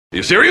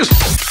You serious?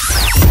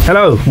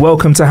 Hello,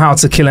 welcome to How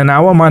to Kill an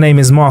Hour. My name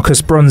is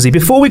Marcus Bronzy.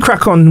 Before we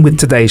crack on with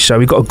today's show,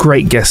 we've got a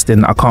great guest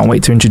in I can't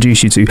wait to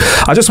introduce you to.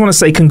 I just want to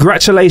say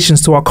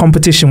congratulations to our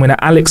competition winner,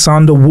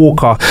 Alexander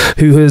Walker,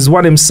 who has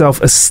won himself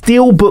a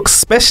Steelbook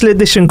special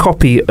edition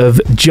copy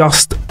of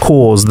Just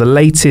Cause. The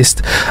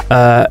latest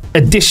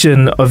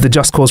edition of the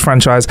Just Cause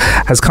franchise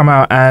has come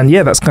out, and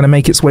yeah, that's going to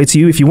make its way to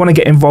you. If you want to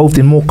get involved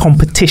in more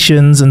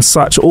competitions and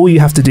such, all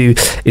you have to do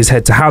is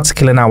head to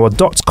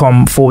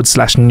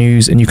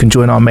howtokillanhour.com/news, and you can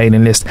join our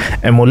mailing list,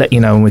 and we'll let you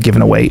know when we're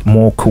giving away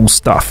more cool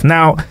stuff.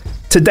 Now,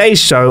 today's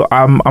show,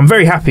 I'm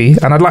very happy,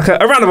 and I'd like a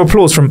round of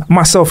applause from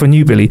myself and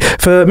you, Billy,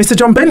 for Mr.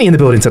 Jon Bentley in the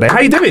building today.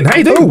 How you doing?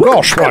 Oh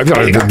gosh, right,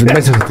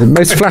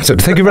 most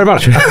flattered. Thank you very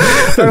much.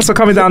 Thanks for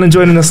coming down and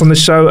joining us on the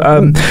show.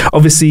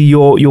 Obviously,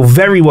 you're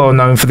very well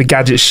known for the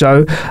Gadget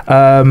show.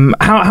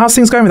 How's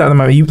things going with that at the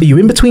moment? Are you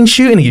in between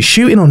shooting? Are you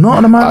shooting or not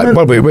at the moment?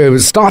 Well, we're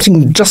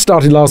just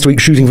started last week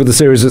shooting for the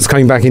series that's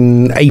coming back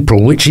in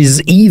April, which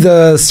is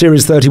either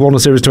Series 31 or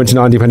Series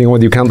 29, depending on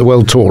whether you count the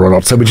World Tour or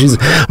not. So, which is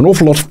an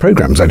awful lot of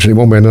programmes, actually,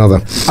 one way or another.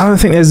 I don't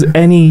think there's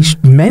any show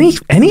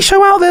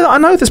out there that I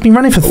know that's been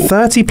running for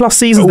 30 plus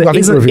seasons that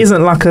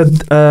isn't like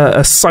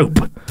a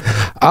soap.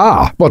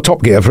 Well,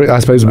 Top Gear, I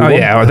suppose.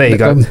 There you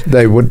go.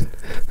 They would.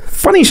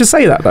 Funny you should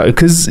say that, though,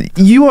 because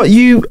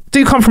you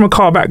do come from a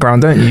car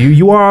background, don't you?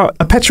 You are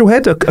a petrol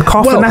head, a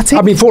car fanatic?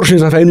 I've been fortunate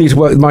enough only to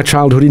work with my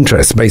childhood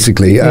interests,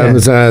 basically.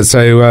 A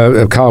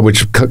car,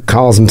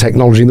 cars and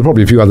technology, and there are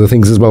probably a few other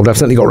things as well, but I've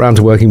certainly got around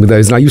to working with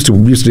those. And I used to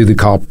do the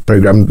car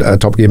programme,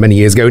 Top Gear, many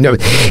years ago, in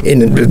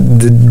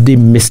the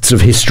dim mists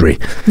of history.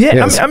 Yeah,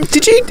 yes.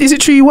 Is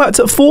it true you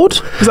worked at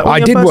Ford? I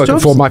did work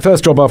at Ford. My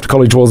first job after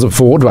college was at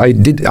Ford.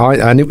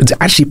 And it was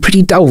actually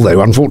pretty dull,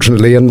 though,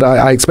 unfortunately, and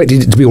I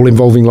expected it to be all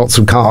involving lots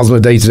of cars on a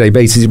day-to-day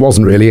basis. It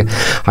wasn't really.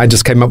 I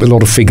just came up with a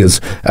lot of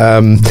figures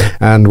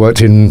and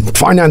worked in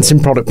finance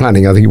and product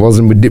planning, I think it was,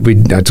 and we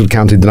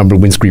counted the number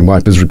of windscreen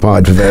wipers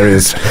required for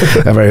various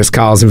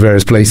cars in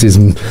various places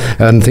and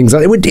things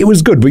like that. It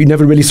was good, but you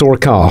never really saw a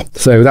car.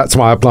 So that's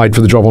why I applied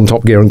for the job on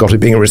Top Gear and got it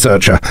being a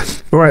researcher.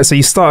 Right, so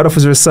you started off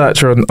as a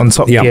researcher on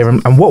Top Gear,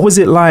 and what was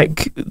it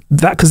like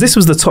that? Because this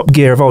was the Top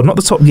Gear of old, not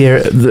the Top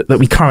Gear that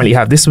we currently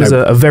have. This was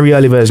a very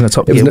early version of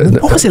Top Gear.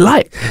 What was it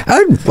like?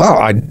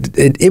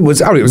 It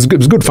was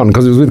good fun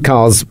because it was with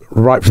cars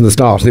right from the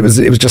start. It was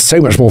just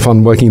so much more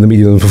fun working in the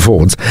media than for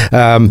Fords.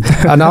 And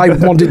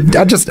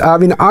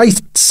I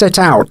set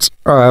out.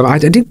 I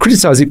did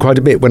criticise it quite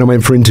a bit when I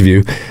went for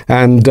interview,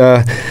 and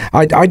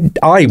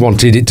I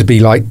wanted it to be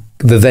like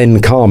the then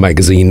car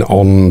magazine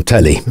on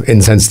telly, in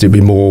the sense to be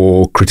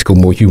more critical,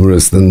 more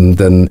humorous than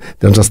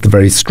just the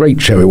very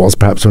straight show it was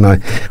perhaps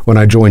when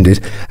I joined it.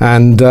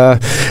 And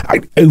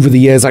over the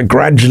years I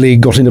gradually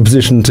got in a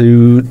position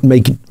to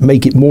make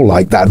it more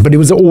like that. But it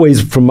was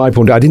always, from my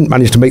point of view, I didn't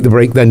manage to make the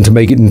break then to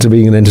make it into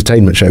being an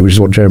entertainment show, which is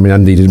what Jeremy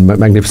and Andy did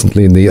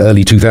magnificently in the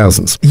early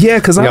 2000s. Yeah,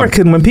 because I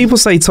reckon when people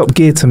say Top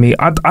Gear to me,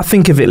 I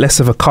think of it less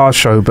of a car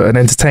show, but an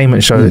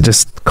entertainment show that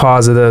just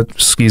cars are the,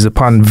 excuse the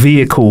pun,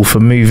 vehicle for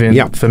moving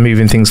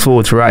things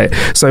forward, right?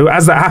 So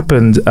as that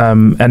happened,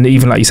 and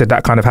even like you said,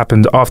 that kind of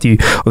happened after you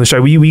on the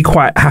show, were you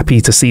quite happy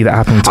to see that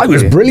happen? I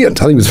was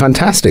brilliant. I think it was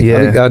fantastic.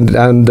 Yeah.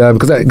 And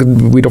because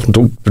we'd often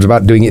talked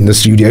about doing it in the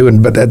studio,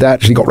 but they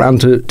actually got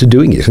round to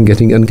doing it and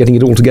getting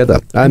it all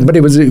together. But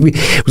it was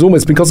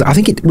almost, because I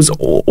think it was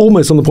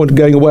almost on the point of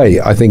going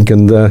away, I think,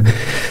 and the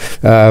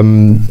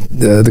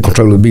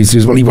control of the BBC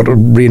as well. He wanted to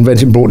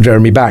reinvent it, brought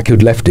Jeremy back,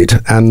 who'd left it,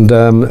 and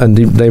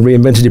they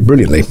reinvented it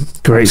brilliantly.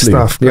 Great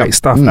stuff.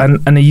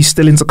 And are you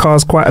still into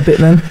cars quite a bit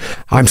then?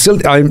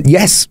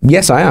 Yes,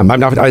 I am. I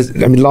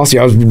mean, last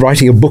year I was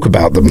writing a book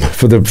about them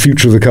for the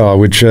future of the car,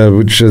 which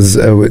was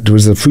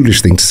a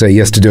foolish thing to say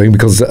yes to doing,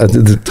 because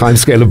the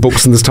timescale of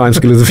books and the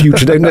timescale of the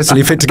future don't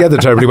necessarily fit together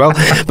terribly well.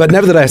 But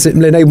nevertheless, it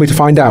enabled me to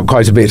find out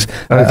quite a bit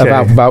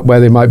about where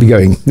they might be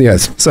going.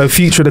 Yes. So,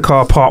 Future of the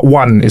Car Part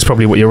 1 is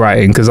probably what you're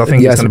writing, because I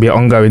think it's going to be an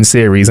ongoing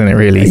series, isn't it?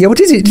 Really? Yeah. What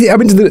is it? I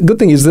mean, the good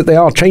thing is that they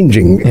are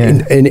changing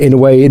in a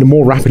way,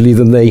 more rapidly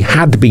than they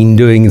had been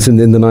doing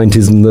in the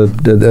 90s and the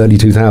early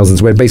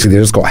 2000s, where basically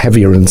they just got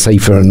heavier and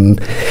safer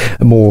and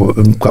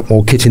got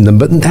more kit in them,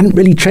 but they hadn't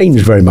really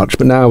changed very much.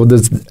 But now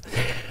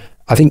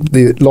I think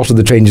a lot of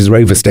the changes are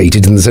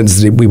overstated, in the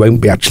sense that we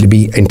won't actually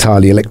be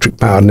entirely electric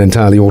powered and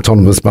entirely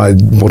autonomous by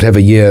whatever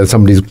year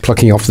somebody's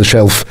plucking off the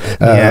shelf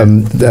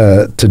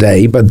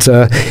today. But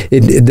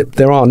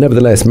there are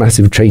nevertheless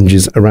massive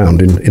changes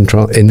around in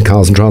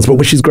cars and transport,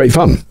 which is great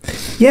fun.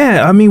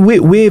 Yeah, I mean,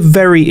 we're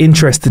very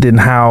interested in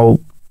how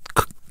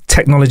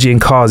technology in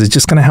cars is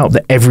just going to help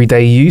the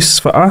everyday use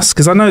for us,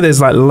 because I know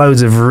there's like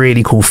loads of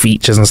really cool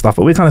features and stuff,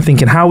 but we're kind of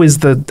thinking, how is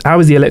the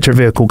electric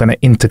vehicle going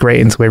to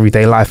integrate into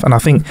everyday life? And I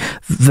think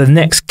the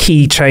next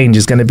key change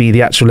is going to be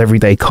the actual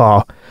everyday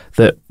car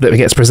that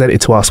gets presented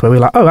to us, where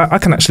we're like, oh, I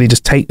can actually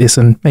just take this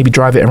and maybe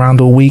drive it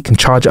around all week and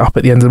charge it up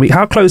at the end of the week.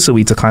 How close are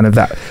we to kind of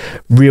that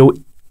real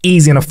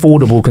easy and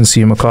affordable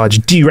consumer car.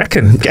 Do you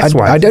reckon? Guess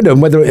why? I don't know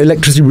whether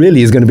electricity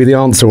really is going to be the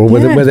answer, or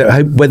whether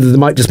there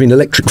might just be an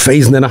electric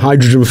phase and then a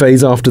hydrogen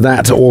phase after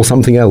that, or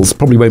something else.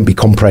 Probably won't be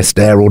compressed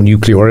air or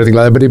nuclear or anything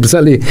like that, but it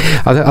certainly,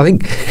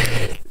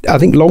 I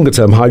think longer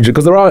term hydrogen,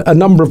 because there are a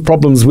number of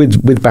problems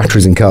with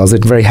batteries in cars. They're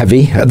very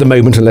heavy at the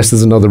moment, unless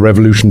there's another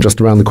revolution just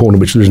around the corner,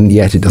 which there isn't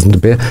yet, it doesn't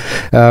appear.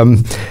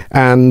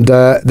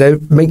 They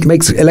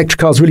makes electric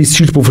cars really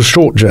suitable for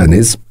short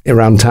journeys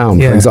around town,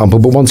 for example.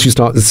 But once you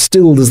start,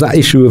 there's that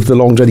issue of the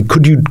long journey.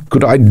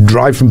 Could I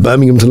drive from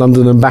Birmingham to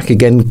London and back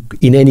again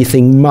in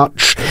anything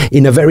much?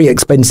 In a very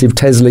expensive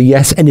Tesla,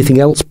 yes. Anything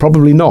else,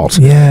 probably not.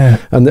 Yeah.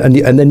 And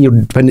then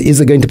you depend. Is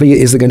there going to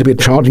be a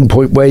charging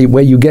point where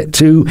you get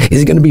to?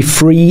 Is it going to be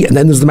free? And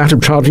then there's the matter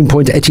of charging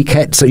point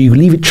etiquette. So you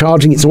leave it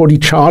charging, it's already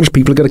charged.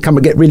 People are going to come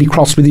and get really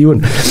cross with you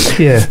and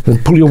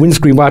pull your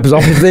windscreen wipers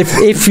off.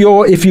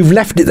 If you've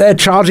left it there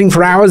charging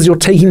for hours, you're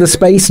taking the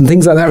space and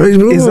things like that.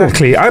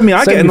 Exactly. I mean,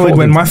 I get annoyed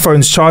when my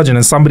phone's charging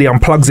and somebody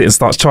unplugs it and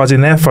starts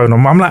charging their phone.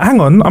 I'm like, hang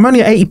on, I'm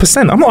only at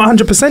 80%. I'm not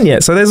 100%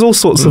 yet. So there's all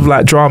sorts of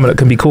like drama that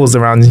can be caused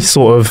around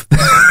sort of.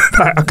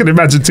 I can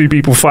imagine two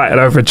people fighting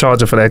over a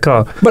charger for their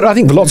car. But I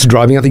think for lots of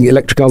driving, I think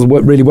electric cars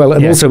work really well.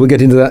 And also we'll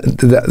get into that.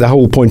 The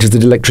whole point is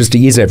that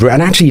electricity is everywhere.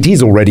 And actually it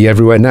is already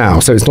everywhere now.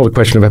 So it's not a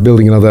question of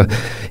building another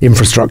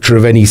infrastructure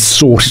of any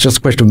sort. It's just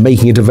a question of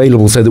making it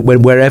available so that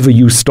wherever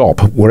you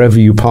stop, wherever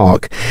you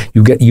park,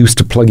 you get used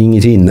to plugging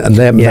it in. And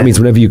that means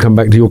whenever you come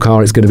back to your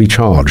car, it's going to be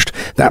charged.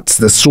 That's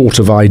the sort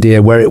of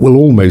idea where it will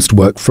almost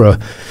work for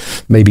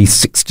maybe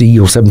 60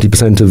 or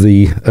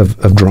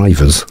 70% of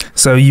drivers.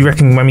 So you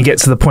reckon when we get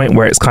to the point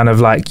where it's kind of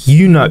like,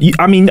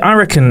 I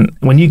reckon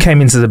when you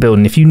came into the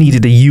building, if you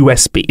needed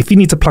if you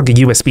need to plug a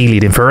USB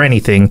lead in for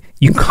anything,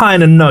 you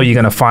kind of know you're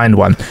going to find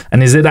one.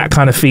 And is it that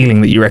kind of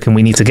feeling that you reckon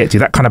we need to get to,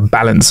 that kind of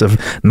balance of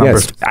number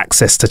of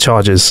access to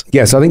chargers?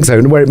 Yes, I think so.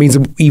 And where it means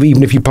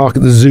even if you park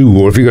at the zoo,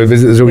 or if you go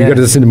visit the zoo, or you go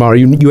to the cinema,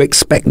 you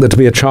expect there to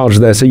be a charger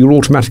there, so you'll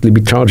automatically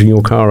be charging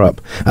your car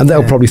up. And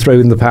they'll probably throw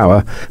in the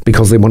power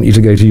because they want you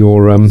to go to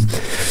your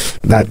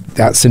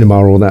that cinema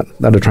or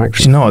that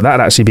attraction. You know what,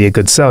 that'd actually be a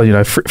good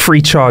sell,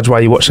 free charge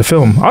while you watch the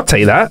film. I'll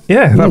take that.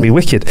 Yeah, that'd be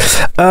wicked.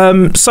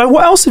 So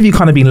what else have you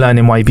kind of been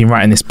learning while you've been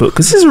writing this book?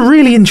 Because this is a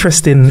really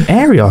interesting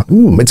area.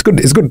 It's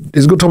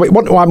good topic.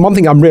 One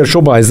thing I'm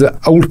reassured by is that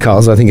old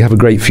cars, I think, have a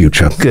great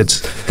future. Good.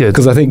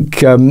 Because I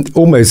think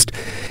almost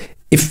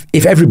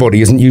if everybody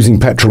isn't using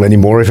petrol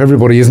anymore, if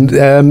everybody isn't,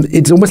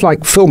 it's almost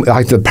like film,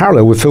 like the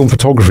parallel with film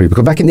photography.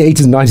 Because back in the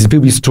 80s and 90s,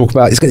 people used to talk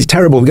about it's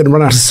terrible, we're going to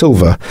run out of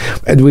silver,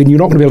 and when you're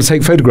not going to be able to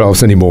take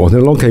photographs anymore.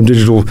 Then along came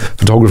digital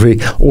photography.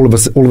 All of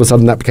a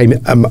sudden, that became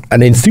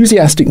an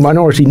enthusiastic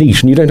minority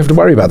niche, and you don't have to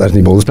worry about that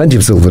anymore. There's plenty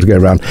of silver to go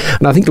around,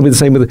 and I think it'll be the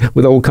same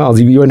with old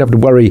cars. You won't have to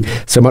worry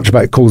so much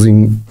about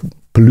causing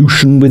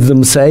pollution with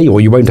them, say, or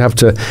you won't have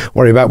to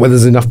worry about whether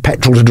there's enough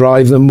petrol to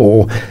drive them,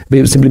 or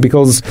simply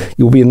because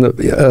you'll be in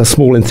a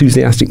small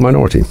enthusiastic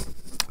minority.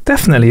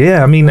 Definitely,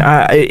 yeah. I mean,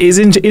 it's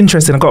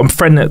interesting. I've got a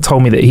friend that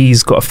told me that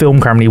he's got a film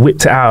camera and he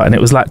whipped it out and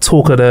it was like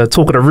talk of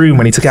the room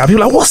when he took it out. People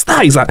were like, what's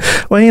that? He's like,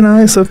 well,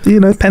 it's a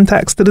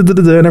Pentax,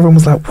 and everyone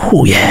was like,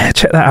 oh yeah,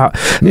 check that out.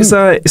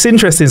 It's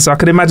interesting. So I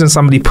could imagine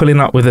somebody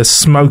pulling up with a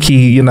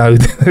smoky,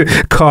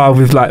 car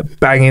with like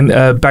banging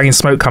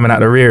smoke coming out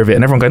the rear of it,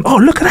 and everyone going, oh,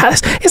 look at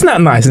that, isn't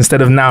that nice?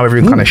 Instead of now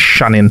everyone kind of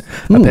shunning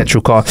a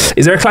petrol car.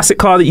 Is there a classic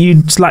car that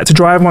you'd like to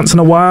drive once in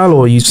a while,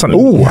 or you something?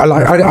 Oh,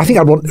 I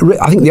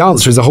think the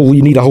answer is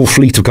you need a whole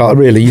fleet of cars.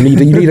 Really, you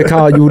need a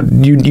car. You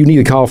need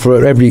a car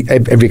for every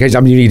occasion.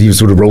 I mean, you need your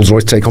sort of Rolls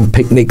Royce to take on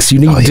picnics. You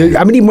need to.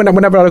 I mean, even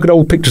whenever I look at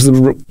old pictures of,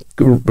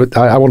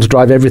 I want to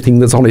drive everything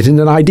that's on it. In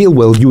an ideal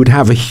world, you would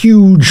have a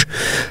huge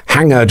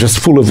hangar just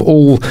full of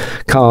all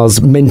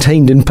cars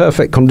maintained in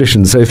perfect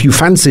condition. So if you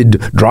fancied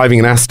driving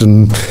an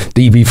Aston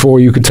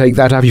DB4, you could take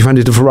that. If you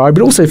fancied a Ferrari,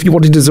 but also if you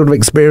wanted to sort of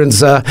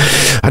experience, a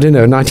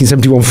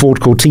 1971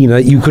 Ford Cortina,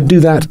 you could do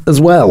that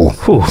as well.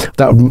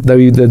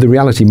 The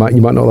reality you might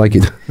not like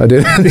it. I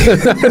do.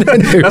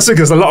 That's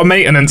because a lot of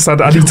maintenance.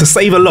 I need to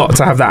save a lot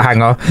to have that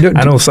hangar,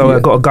 and also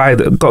I've got a guy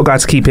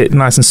to keep it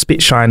nice and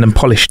spit shine and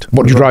polished.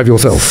 What do you drive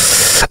yourself?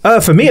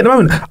 For me at the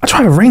moment, I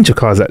drive a range of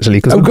cars actually,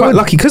 because I'm quite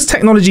lucky because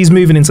technology is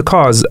moving into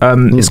cars.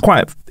 It's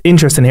quite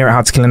interesting here at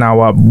How to Kill an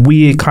Hour.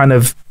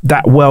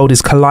 That world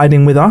is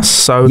colliding with us.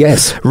 So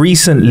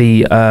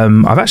recently,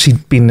 I've actually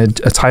been a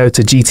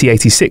Toyota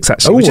GT86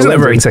 actually, which isn't a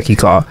very techie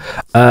car.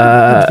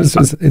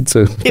 It's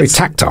a very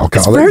tactile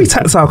car. It's a very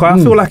tactile car. I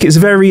feel like it's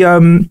very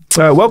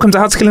welcome to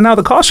How to Kill an Hour,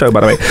 the car show,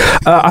 by the way.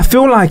 I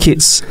feel like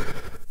it's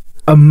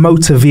a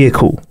motor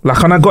vehicle.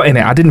 Like when I got in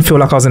it, I didn't feel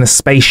like I was in a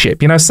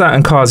spaceship.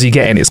 Certain cars you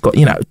get in, it's got,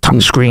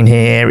 touch screen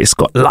here, it's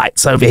got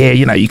lights over here,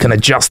 you can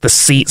adjust the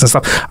seats and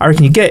stuff. I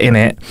reckon you get in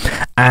it,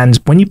 and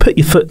when you put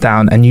your foot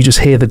down and you just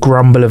hear the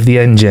grumble of the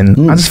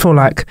engine, I just feel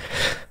like,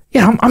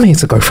 I'm here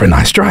to go for a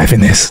nice drive in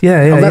this.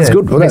 That's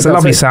good. Well, it's a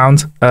lovely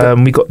sound.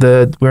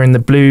 We're in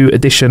the blue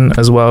edition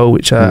as well,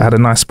 which had a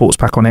nice sports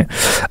pack on it.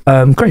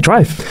 Great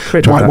drive.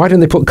 Why don't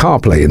they put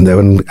CarPlay in there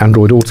and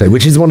Android Auto,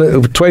 which is one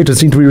of Toyota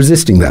seem to be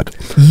resisting that?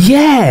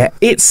 Yeah,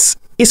 it's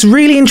it's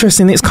really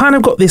interesting. It's kind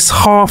of got this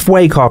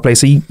halfway CarPlay.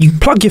 So you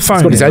plug your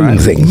phone in. It's got its own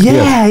thing.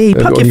 Yeah, you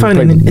plug your phone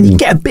in and you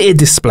get a bit of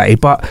display.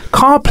 But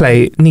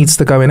CarPlay needs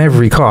to go in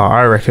every car,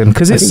 I reckon,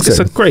 because it's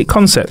a great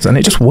concept and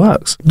it just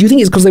works. Do you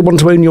think it's because they want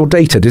to own your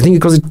data? Do you think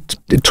it's because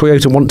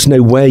Toyota want to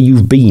know where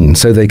you've been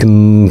so they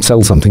can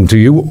sell something to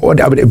you?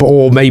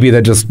 Or maybe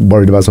they're just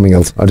worried about something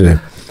else? I don't know.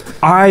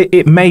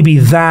 It may be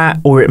that,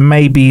 or it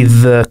may be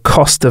the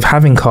cost of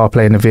having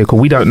CarPlay in the vehicle.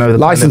 We don't know the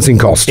licensing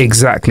cost.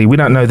 Exactly. We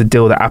don't know the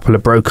deal that Apple are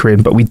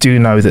brokering, but we do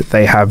know that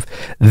they have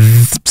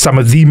some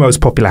of the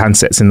most popular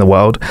handsets in the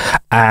world.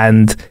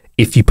 And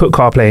if you put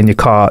CarPlay in your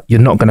car, you're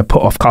not going to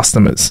put off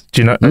customers.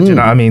 Do you know what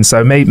I mean?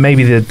 So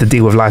maybe the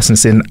deal with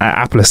licensing,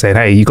 Apple are saying,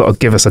 hey, you got to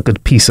give us a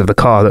good piece of the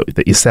car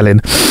that you're selling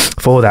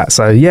for that.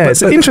 So yeah,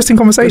 it's an interesting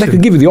conversation. They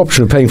could give you the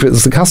option of paying for it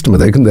as the customer,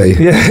 though, couldn't they?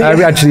 Yeah.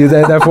 Actually,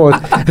 therefore,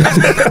 I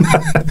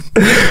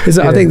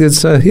think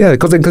it's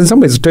because in some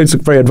ways it's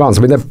very advanced.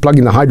 I mean, they're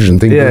plugging the hydrogen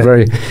thing. Yeah.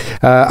 Very.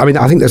 I mean,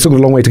 I think there's sort of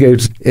a long way to go.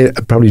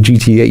 Probably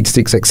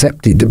GT86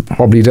 accepted,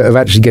 probably of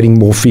actually getting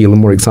more feel and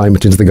more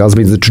excitement into the cars. I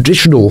mean, the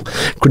traditional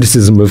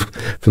criticism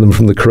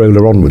from the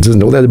Corolla onwards,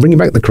 isn't it? Although they're bringing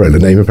back the Corolla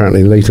name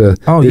apparently later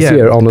this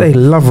year. They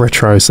love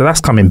retro, so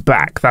that's coming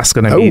back. That's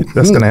going to be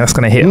that's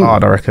going to hit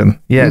hard, I reckon.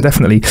 Yeah,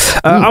 definitely.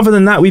 Other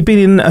than that, we've been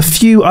in a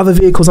few other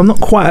vehicles. I'm not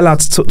quite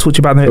allowed to talk to you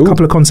about them. A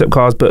couple of concept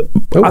cars, but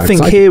I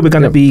think here we're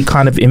going to be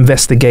kind of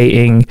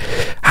investigating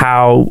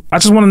how. I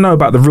just want to know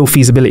about the real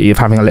feasibility of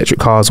having electric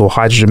cars or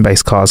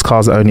hydrogen-based cars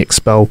that only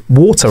expel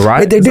water,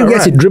 right? They do.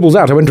 Yes, right? It dribbles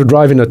out. I went to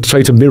drive in a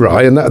Toyota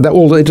Mirai, and that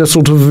all it just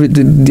sort of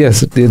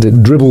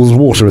it dribbles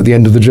water at the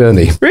end of the journey.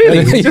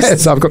 Really?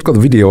 Yes, I've got the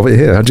video of it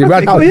here. Actually.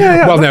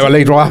 No,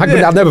 later on.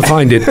 I'll never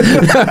find it.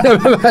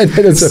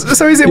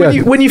 So is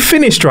it when you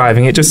finish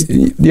driving, it just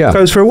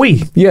goes for a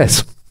wee?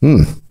 Yes.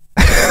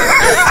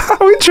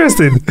 How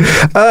interesting.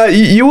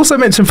 You also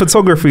mentioned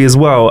photography as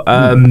well.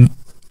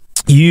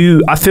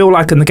 I feel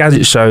like in the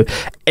Gadget show,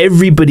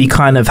 everybody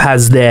kind of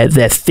has their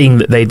thing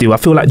that they do. I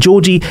feel like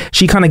Georgie,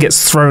 she kind of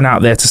gets thrown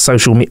out there to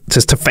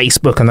to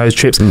Facebook and those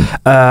trips.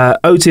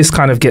 Otis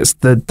kind of gets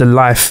the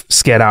life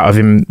scared out of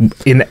him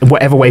in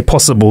whatever way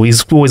possible.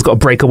 He's always got to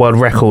break a world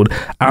record.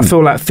 And I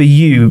feel like for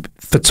you,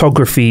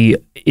 photography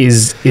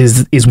is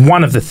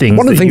one of the things.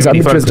 One of the things I'm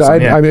interested.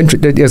 I'm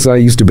interested. Yes, I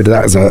used to do a bit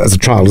of that as a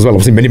child as well.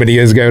 Obviously, many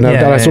years ago. And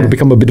I sort of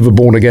become a bit of a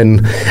born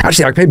again.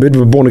 Actually, I became a bit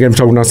of a born again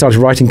photographer when I started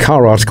writing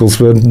car articles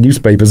for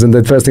newspapers. And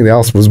the first thing they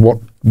asked was, "What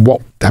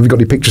have you got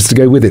any pictures to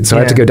go with it?" So I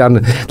had to go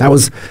down. That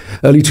was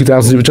early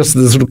 2000s. It was just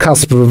the sort of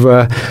cusp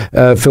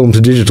of film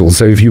to digital.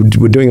 So if you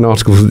were doing an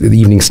article for the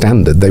Evening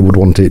Standard, they would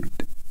want it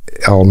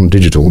on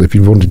digital. If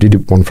you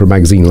did one for a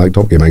magazine like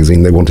Top Gear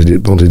magazine, they wanted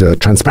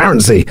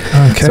transparency.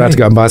 Okay. So I had to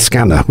go and buy a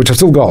scanner, which I've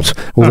still got.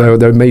 Although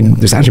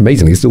it's actually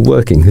amazingly still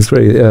working. It's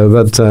very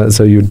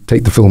so you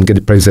take the film, get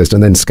it processed,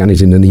 and then scan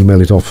it in and email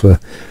it off for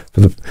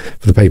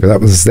the paper.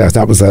 That was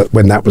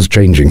when that was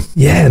changing.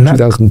 Yeah,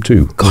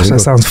 2002. Gosh, that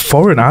sounds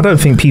foreign. I don't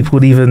think people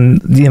would even,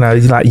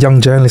 like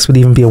young journalists would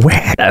even be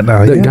aware of that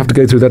now. You'd have to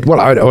go through that. Well,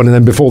 and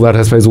then before that,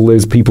 I suppose all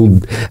those people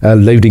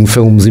loading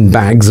films in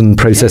bags and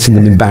processing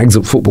them in bags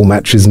at football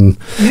matches and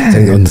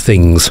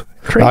things.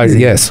 Crazy.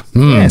 Yes.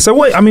 Yeah. So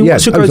what's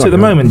your go-to at the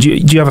moment? Do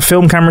you have a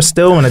film camera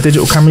still and a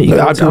digital camera?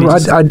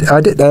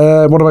 I did.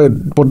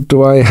 What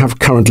do I have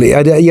currently?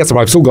 Yes,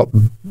 I've still got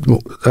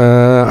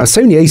a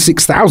Sony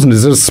A6000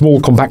 is a small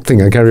compact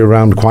thing I carry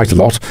around quite a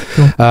lot.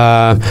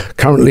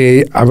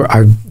 Currently,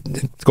 I've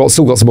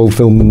still got some old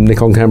film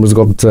Nikon cameras.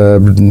 I've got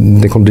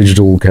Nikon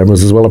digital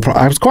cameras as well.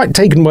 I was quite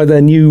taken by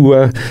their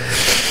new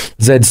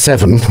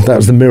Z7. That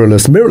was the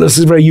mirrorless. Mirrorless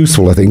is very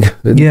useful, I think.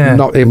 Yeah.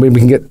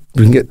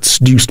 We can get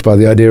seduced by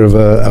the idea of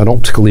an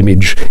optical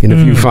image in a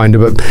viewfinder,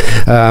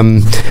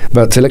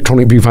 but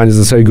electronic viewfinders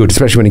are so good,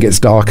 especially when it gets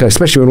darker,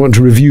 especially when you want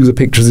to review the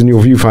pictures in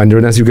your viewfinder,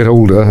 and as you get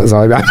older, as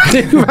I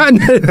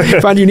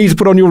find you need to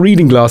put on your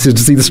reading glasses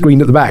to see the screen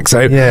at the back.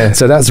 So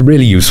that's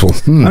really useful.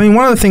 I mean,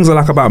 one of the things I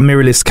like about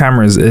mirrorless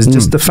cameras is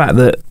just the fact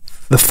that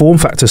the form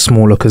factor is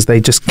smaller because they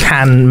just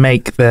can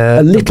make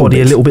the body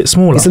a little bit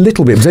smaller. It's a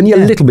little bit, but only a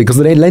little bit because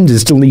the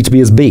lenses still need to be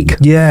as big.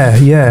 Yeah.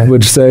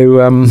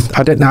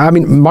 I don't know. I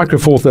mean, micro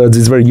four thirds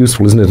is very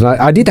useful, isn't it? And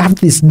I did have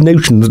this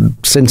notion that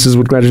sensors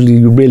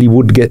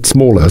would get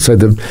smaller, so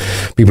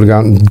that people go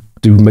out and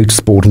do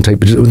motorsport and take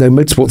pictures. No,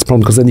 motorsport's a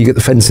problem because then you get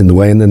the fence in the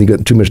way and then you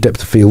get too much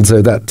depth of field,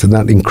 so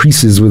that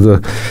increases with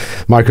a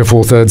micro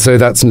four thirds, so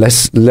that's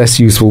less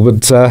useful.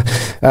 But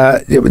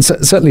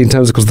certainly in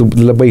terms of, because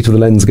the weight of the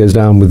lens goes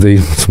down with the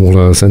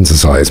smaller sensor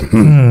size.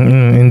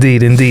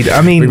 Indeed.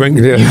 I mean,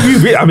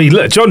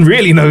 look, John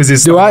really knows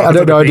his stuff. Do I? I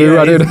don't know. I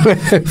do.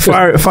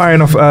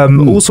 Firing off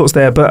all sorts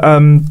there, but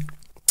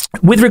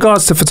With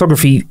regards to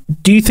photography,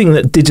 do you think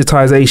that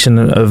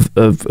digitization of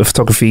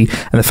photography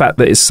and the fact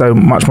that it's so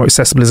much more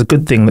accessible is a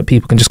good thing, that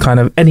people can just kind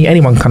of,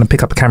 anyone kind of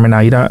pick up a camera now?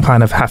 You don't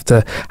kind of have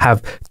to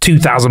have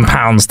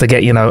 £2,000 to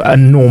get, an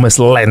enormous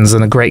lens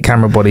and a great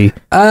camera body.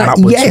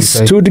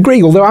 Yes, to a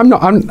degree, although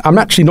I'm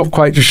actually not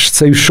quite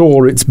so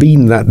sure it's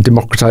been that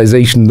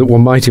democratization that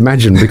one might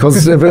imagine,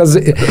 because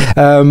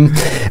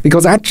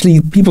actually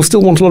people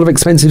still want a lot of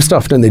expensive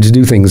stuff, don't they, to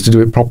do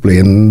it properly,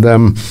 and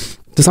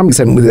to some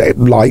extent, with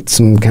lights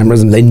and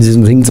cameras and lenses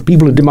and things,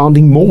 people are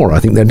demanding more.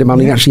 I think they're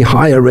demanding actually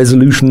higher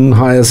resolution,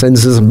 higher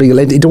sensors, and bigger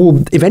lenses. It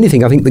all, if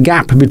anything, I think the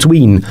gap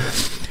between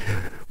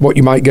what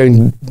you might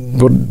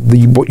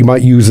what you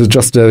might use as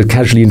just a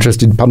casually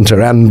interested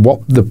punter and what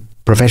the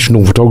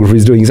professional photographer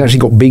is doing has actually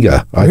got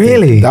bigger.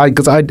 Really?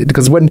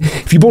 Because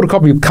if you bought a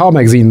copy of Car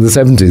Magazine in the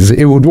 70s,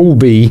 it would all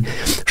be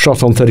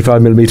shot on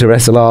 35mm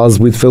SLRs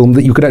with film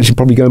that you could actually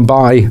probably go and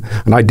buy.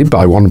 And I did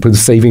buy one, with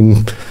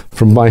saving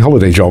from my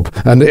holiday job.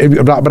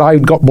 But I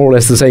got more or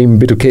less the same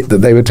bit of kit that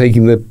they were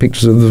taking the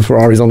pictures of the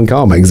Ferraris on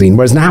Car Magazine.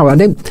 Whereas now, I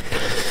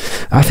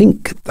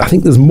think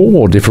there's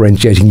more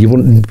differentiating. You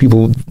want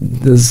people,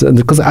 because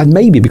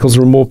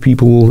there are more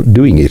people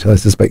doing it, I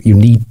suspect you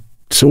need.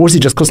 So, or is it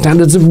just because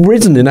standards have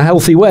risen in a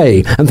healthy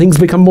way and things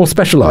become more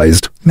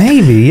specialised?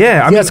 Maybe,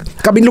 yeah. I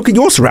mean, look,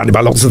 you're surrounded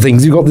by lots of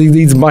things. You've got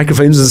these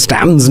microphones and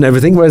stands and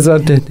everything. Whereas,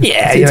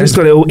 it's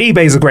got it all.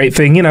 eBay's a great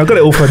thing, got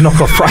it all for a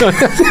knockoff price.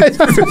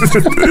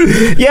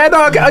 Yeah,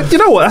 no, you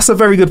know what? That's a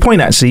very good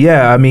point, actually.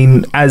 Yeah, I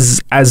mean,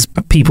 as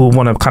people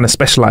want to kind of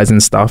specialise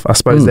in stuff, I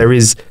suppose there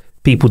is.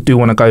 People do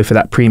want to go for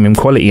that premium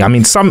quality. I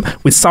mean,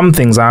 with some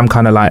things, I'm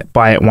kind of like,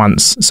 buy it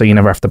once, so you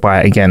never have to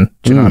buy it again.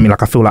 Do you know what I mean?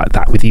 Like, I feel like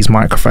that with these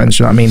microphones.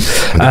 Do you know what I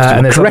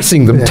mean? And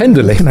caressing them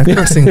tenderly.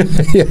 Caressing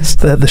yes.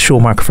 the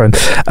Shure microphone.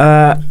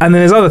 And then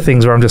there's other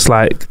things where I'm just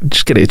like,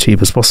 just get it as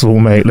cheap as possible,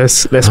 mate.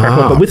 Let's crack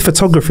on. But with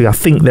photography, I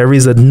think there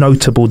is a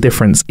notable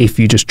difference if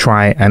you just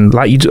try and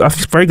a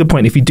very good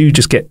point. If you do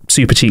just get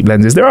super cheap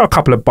lenses, there are a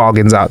couple of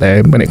bargains out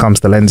there when it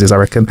comes to lenses, I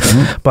reckon.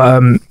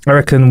 But I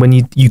reckon when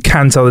you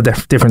can tell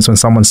the difference when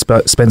someone's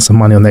spend some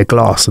money on their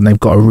glass and they've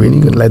got a really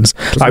good lens.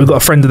 Like, we've got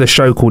a friend of the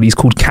show called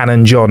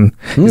Canon Jon.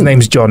 His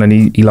name's John, and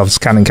he loves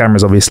Canon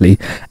cameras, obviously,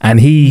 and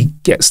he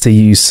gets to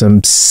use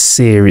some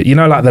serious,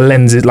 like the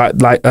lenses,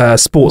 like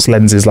sports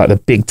lenses, like the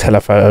big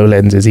telephoto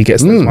lenses. He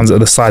gets those ones that are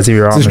the size of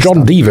your arm. This is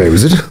John Devo,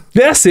 is it?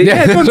 That's it.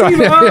 Yeah, John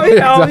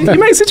Devo. He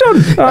makes it, John.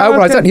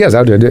 Yes,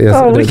 I do. Yes,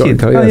 oh,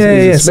 wicked.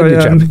 Yes,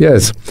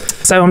 yes.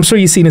 So I'm sure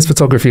you've seen his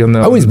photography on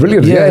the. Oh, he's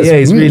brilliant. Yeah,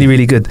 he's really,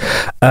 really good.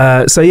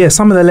 So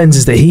some of the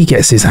lenses that he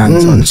gets his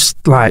hands on,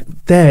 just like,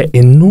 they're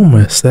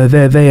enormous. But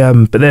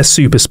they're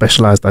super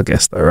specialized, I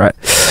guess, though, right?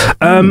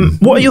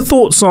 What are your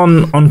thoughts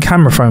on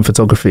camera phone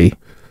photography?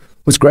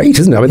 It's great,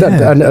 isn't it? I mean,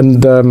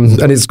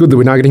 and it's good that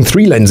we're now getting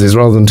 3 lenses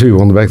rather than 2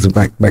 on the backs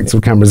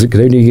of cameras. It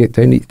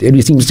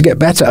only seems to get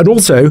better. And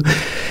also,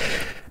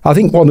 I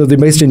think one of the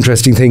most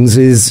interesting things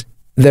is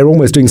they're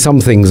almost doing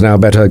some things now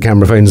better,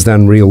 camera phones,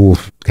 than real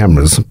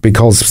cameras,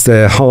 because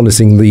they're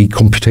harnessing the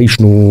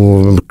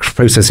computational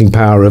processing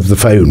power of the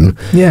phone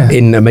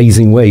in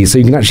amazing ways. So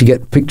you can actually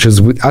get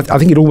pictures. I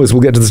think it almost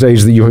will get to the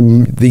stage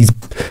that these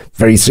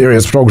very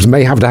serious photographers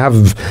may have to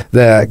have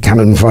their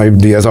Canon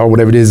 5DS or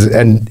whatever it is,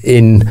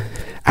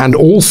 and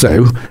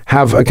also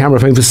have a camera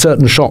phone for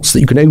certain shots that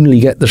you can only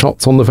get the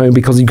shots on the phone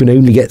because you can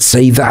only get,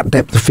 say, that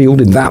depth of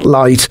field in that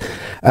light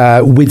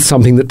with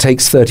something that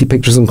takes 30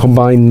 pictures and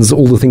combines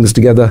all the things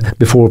together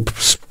before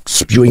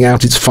spewing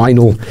out its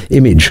final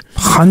image.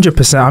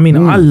 100%. I mean,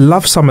 I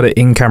love some of the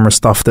in-camera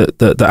stuff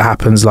that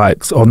happens,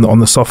 like on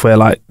the software,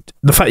 like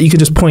the fact you can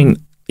just point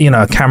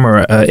a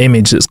camera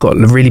image that's got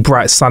a really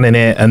bright sun in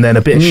it and then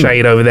a bit of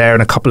shade over there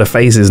and a couple of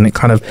faces, and it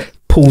kind of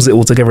pulls it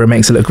all together and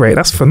makes it look great.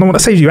 That's phenomenal. That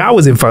saves you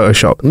hours in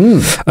Photoshop.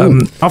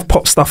 I've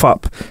popped stuff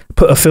up,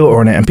 put a filter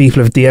on it, and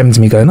people have DM'd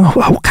me going,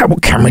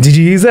 what camera did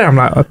you use there? I'm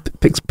like,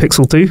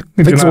 Pixel 2.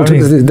 Pixel 2,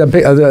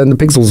 and the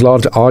Pixel's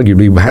large,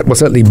 arguably,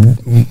 certainly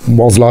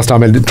was last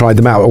time I tried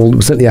them out,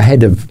 or certainly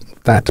ahead of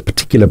that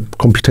particular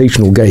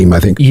computational game, I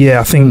think. Yeah,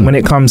 I think when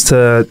it comes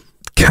to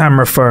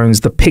camera phones,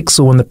 the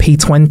Pixel and the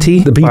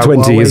P20. The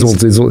P20 is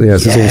also if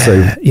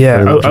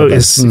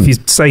you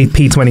say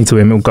P20 to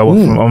him, he'll go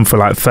on for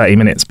like 30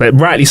 minutes. But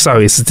rightly so,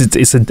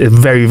 it's a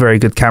very, very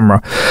good camera.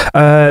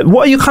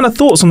 What are your kind of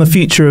thoughts on the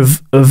future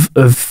of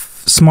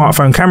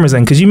smartphone cameras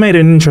then? Because you made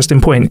an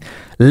interesting point.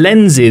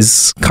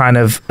 Lenses kind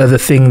of are the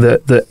thing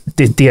that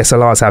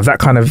DSLRs have.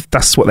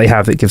 That's what they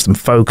have. That gives them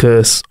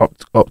focus,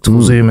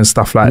 optical zoom and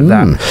stuff like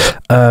that.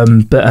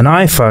 But an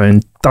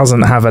iPhone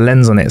doesn't have a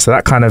lens on it, so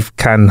that kind of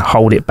can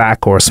hold it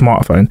back, or a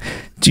smartphone.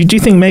 Do you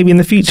think maybe in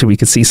the future we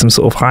could see some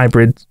sort of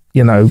hybrid,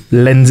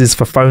 lenses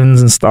for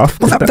phones and stuff?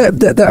 Well, there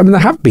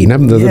have been,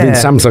 haven't there? There have been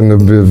Samsung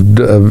have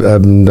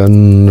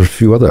done a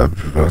few other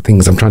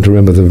things. I'm trying to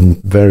remember the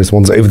various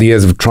ones over the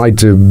years have tried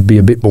to be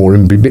a bit more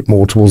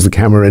towards the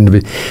camera end of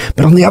it.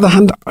 But on the other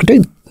hand, I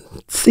don't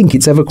think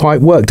it's ever quite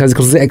worked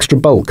because of the extra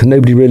bulk, and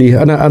nobody really,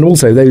 and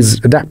also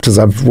those adapters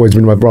I've always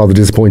been rather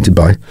disappointed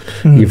by.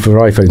 For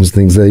iPhones and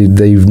things,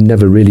 they've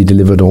never really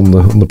delivered on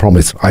the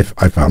promise I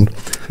found.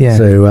 Yeah.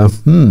 So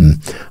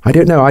I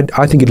don't know.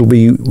 I think it'll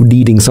be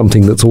needing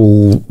something that's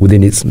all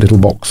within its little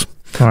box.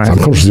 All right. So I'm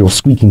conscious of your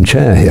squeaking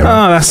chair here.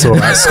 Oh, that's all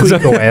right.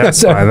 Squeak away.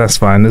 That's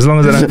fine. As long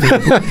as I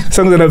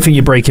don't think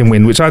you're breaking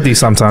wind, which I do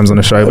sometimes on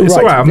the show. But it's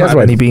all right. I've not had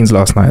any beans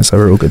last night, so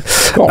we're all good.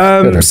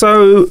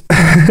 So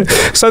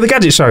the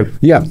Gadget Show.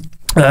 Yeah.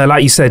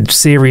 Like you said,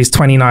 series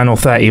 29 or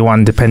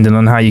 31, depending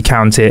on how you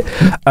count it.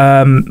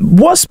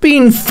 What's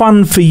been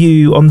fun for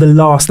you on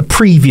the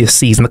previous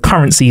season, the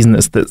current season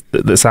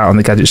that's out on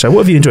the Gadget Show? What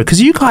have you enjoyed?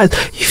 Because you guys,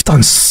 you've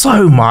done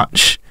so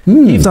much.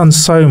 You've done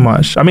so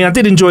much. I mean, I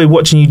did enjoy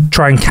watching you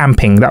trying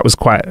camping. That was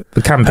quite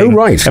the camping. Oh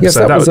right,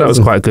 episode. Yes, that was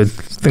quite good. I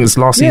think it's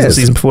last season,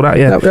 season before that.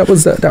 Yeah, that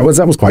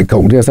was quite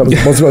cold. Yes, that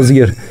was a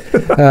year.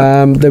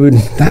 I'm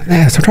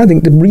trying to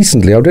think.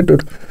 Recently,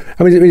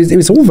 it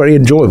was all very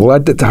enjoyable.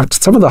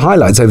 Some of the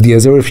highlights over the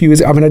years. There were a few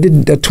years. I mean, I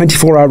did a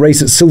 24-hour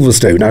race at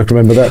Silverstone. I can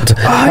remember that.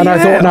 I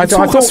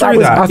thought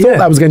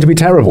that was going to be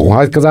terrible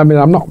because I'm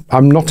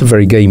not a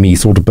very gamey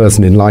sort of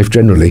person in life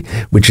generally.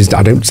 Which is,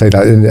 I don't say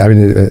that. I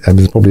mean,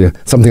 it's probably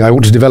something I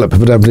ought to develop,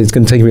 but it's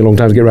going to take me a long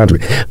time to get around to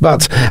it.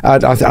 But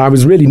I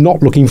was really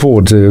not looking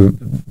forward to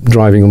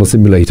driving on a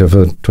simulator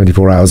for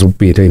 24 hours,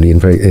 albeit only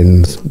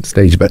in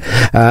stage. But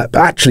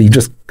actually,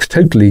 just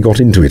totally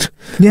got into it.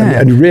 Yeah,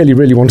 and really,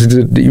 really wanted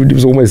to. It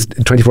was almost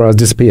 24 hours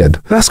disappeared.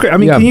 That's great. I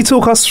mean, can you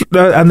talk us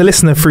and the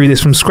listener through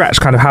this from scratch,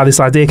 kind of how this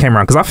idea came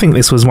around? Because I think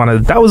this was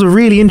that was a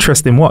really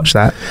interesting watch.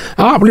 That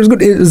but it was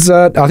good. It was.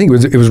 I think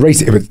it was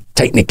racing. It was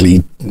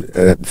technically,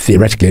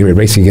 theoretically,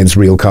 racing against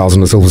real cars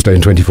on a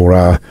Silverstone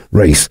 24-hour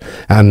race,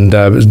 and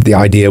the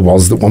idea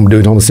was that one would do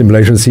it on a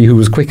simulation and see who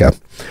was quicker.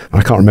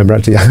 I can't remember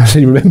actually. I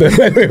actually remember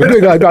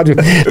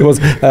it was.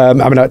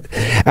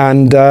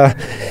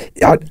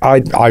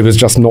 I was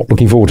just not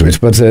looking forward to it,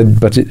 but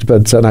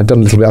and I'd done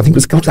a little bit. I think it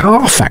was called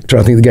R Factor.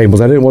 I think the game was.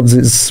 I don't know whether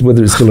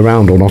it's still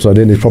around or not. I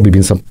don't know. It's probably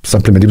been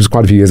supplemented. It was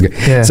quite a few years ago.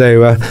 Yeah.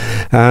 So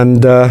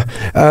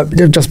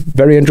just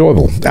very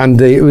enjoyable. And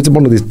it was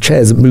one of these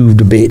chairs that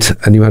moved a bit,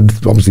 and you had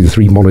obviously the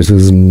 3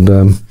 monitors and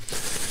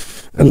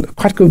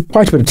quite a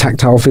bit of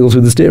tactile feel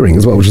to the steering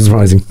as well, which is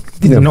surprising.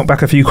 Did you knock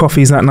back a few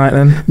coffees that night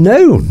then?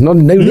 No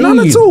none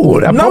at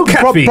all. No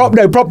caffeine.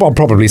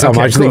 Probably some,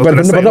 okay, actually,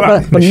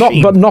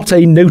 cool. but not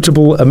a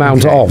notable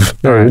amount of.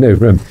 No.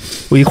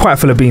 Well, you're quite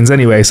full of beans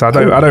anyway, so I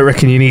don't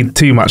reckon you need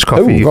too much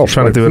coffee if you're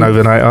trying to do an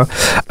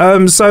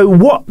overnighter. So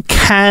what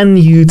can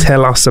you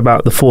tell us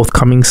about the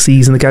forthcoming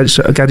season of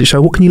Gadget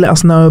Show? What can you let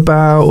us know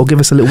about, or give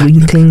us a little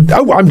inkling?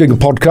 Oh, I'm doing a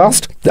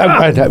podcast.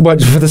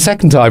 For the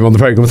second time on the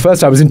programme. The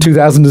first time was in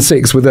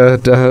 2006 with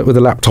a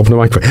laptop and a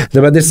microphone.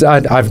 But this,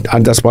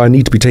 that's why I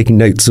need to be taking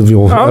notes of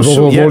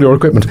all your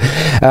equipment.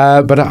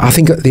 But I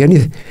think I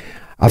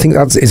think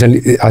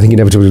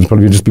inevitably it'll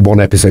probably just be one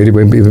episode. It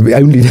won't be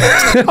only.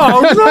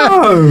 Oh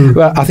no!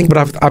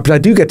 But I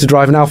do get to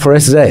drive an Alfa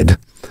SZ.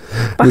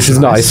 Which is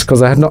nice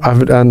because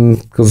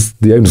because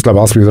the owners club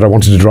asked me that I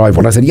wanted to drive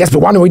one. I said yes, but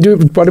why don't we do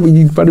it? Why don't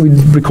we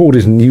record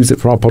it and use it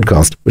for our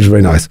podcast? Which is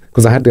very nice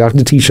because I had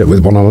a T-shirt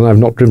with one on and I've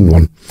not driven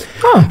one.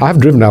 Oh. I have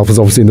driven Alphas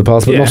obviously in the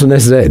past, but not an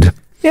SZ.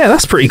 Yeah,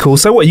 that's pretty cool.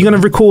 So what, you're going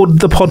to record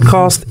the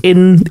podcast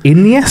in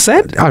the SZ?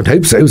 I'd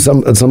hope so.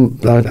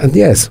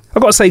 Yes.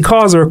 I've got to say,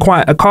 cars are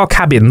car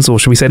cabins, or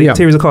should we say the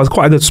interiors of cars,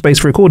 quite a good space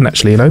for recording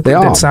actually, They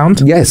are. Dead sound.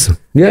 Yes.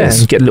 Yeah, and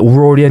you get a little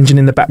roaring engine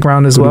in the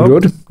background as well.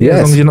 Good. Yes.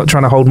 As long as you're not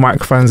trying to hold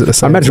microphones at the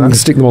same time. I imagine we can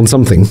stick them on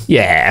something.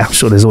 Yeah, I'm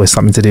sure there's always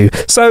something to do.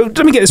 So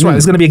let me get this right.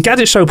 There's going to be a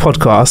Gadget Show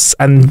podcast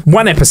and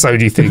one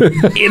episode, you think,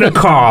 in a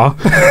car.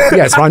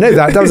 Yes, I know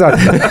that.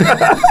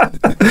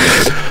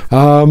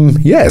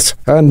 Yes,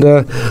 and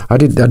I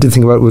did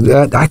think about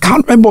it. I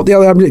can't remember what the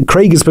other.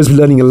 Craig is supposed to be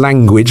learning a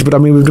language, but I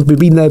mean we've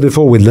been there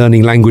before with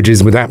learning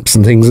languages with apps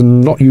and things,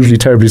 and not usually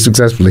terribly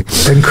successfully.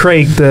 And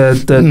Craig,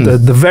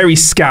 the very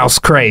scouse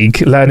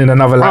Craig, learning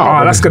another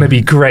language. That's going to be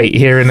great.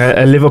 Hearing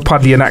a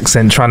Liverpudlian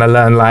accent, trying to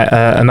learn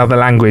another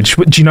language.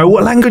 Do you know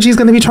what language he's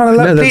going to be trying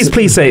to learn? No,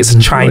 please say it's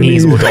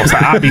Chinese or something.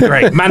 That'd be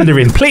great.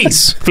 Mandarin,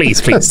 please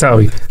tell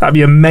me. That'd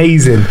be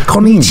amazing.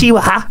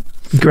 Konnichiwa.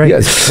 Great.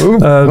 Yes.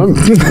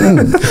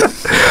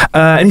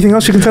 Anything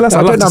else you can tell us?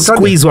 I'd love to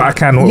squeeze what I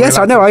can. Yes,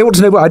 I know. I ought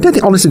to know. But I don't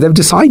think, honestly, they've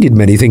decided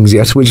many things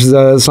yet, which is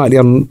slightly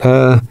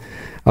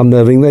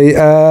unnerving.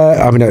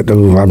 I've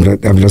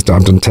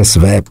done tests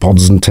of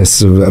AirPods and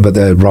tests of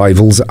their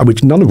rivals,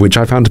 none of which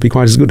I found to be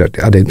quite as good.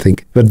 I don't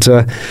think. But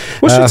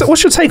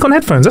what's your take on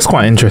headphones? That's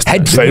quite interesting.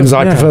 Headphones,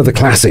 I prefer the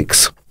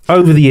classics.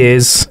 Over the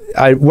years,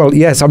 Well,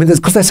 yes. I mean,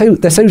 because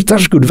they're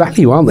such good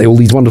value, aren't they? All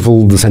these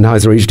wonderful the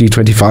Sennheiser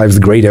HD25s, the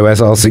Grado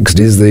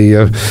SR60s,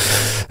 the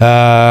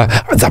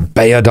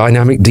Bayer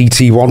Dynamic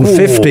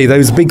DT150.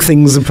 Those big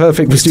things are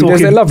perfect for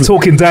studios. They're lovely.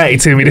 Talking dirty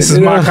to me. This is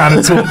my kind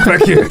of talk.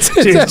 Thank you.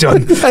 Cheers,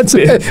 John.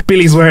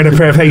 Billy's wearing a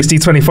pair of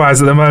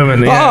HD25s at the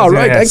moment.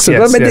 Right,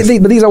 excellent.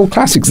 But these old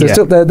classics,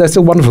 they're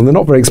still wonderful. They're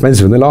not very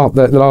expensive, and they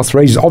last for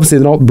ages. Obviously,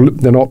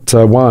 they're not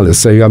wireless.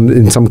 So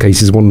in some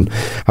cases,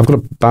 I've got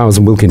a Bowers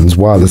and Wilkins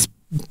wireless,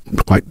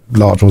 quite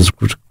large ones,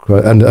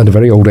 and a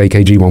very old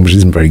AKG one, which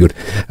isn't very good.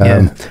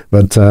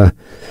 But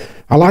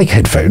I like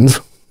headphones.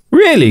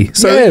 Really?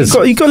 So yes.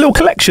 you got a little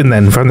collection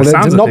then from the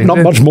sounds not, of things.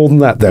 Not much more than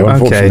that, though,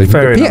 unfortunately.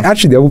 Fair enough.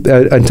 Actually,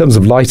 in terms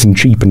of light and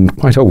cheap and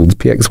quite old,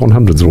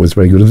 PX100s are always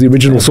very good. The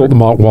original sort, the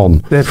Mark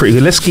 1. They're pretty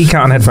good. Let's geek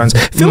out on headphones.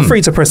 Feel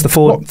free to press the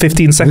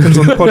 15 seconds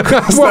on the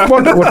podcast.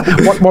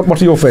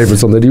 What are your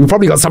favourites on there? You've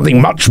probably got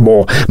something much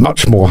more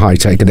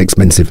high-tech and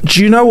expensive.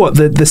 Do you know what?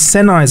 The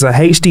Sennheiser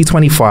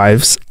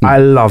HD25s I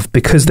love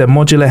because they're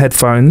modular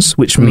headphones,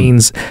 which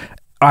means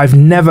I've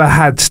never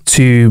had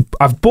to...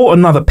 I've bought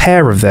another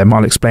pair of them.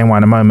 I'll explain why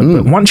in a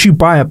moment. But once you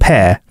buy a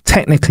pair,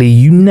 technically,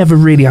 you never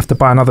really have to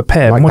buy another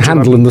pair. Like the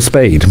handle and the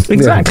spade.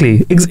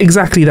 Exactly.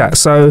 Exactly that.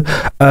 So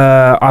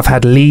I've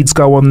had leads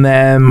go on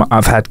them.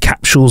 I've had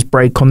capsules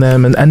break on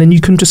them. And then you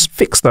can just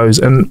fix those.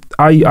 And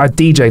I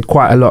DJ'd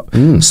quite a lot.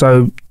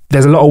 So...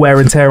 there's a lot of wear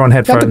and tear on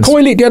headphones. You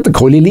had the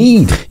coily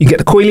lead. You get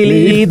the coily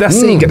lead,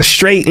 that's it. You get the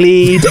straight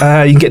lead. You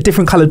can get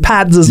different coloured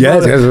pads as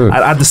well. Yes.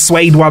 I had the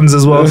suede ones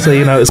as well, so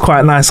it's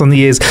quite nice on the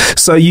ears.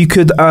 So you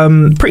could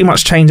pretty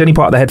much change any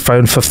part of the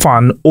headphone for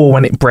fun or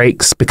when it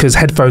breaks, because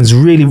headphones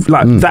really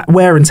like that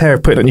wear and tear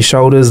of putting it on your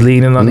shoulders,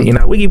 leaning on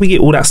it, wiggy,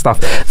 all that stuff.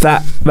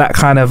 That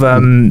kind of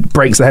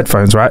breaks the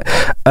headphones, right?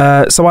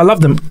 So I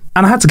love them.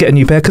 And I had to get a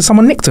new pair because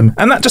someone nicked them.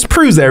 And that just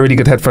proves they're really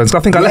good headphones.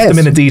 I think I left them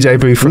in a DJ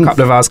booth for a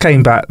couple of hours,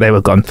 came back, they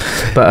were gone.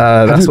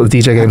 But that's what the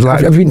DJ game's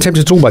like. Have you been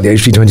tempted at all by the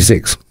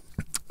HD26?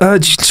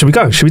 Should we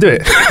go? Should we do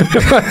it?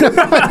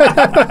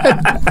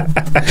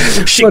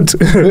 Shoot.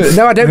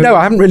 No, I don't know.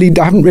 I haven't really.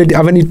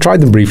 I've only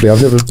tried them briefly.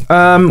 I've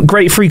never.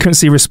 Great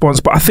frequency response,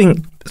 but I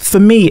think for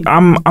me,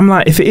 I'm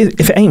like, if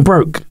it ain't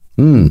broke,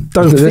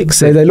 don't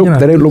fix it. They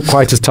don't look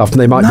quite as tough, and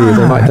they might be.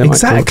 They might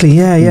exactly.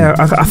 Yeah.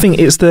 I think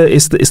it's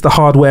the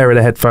hardware of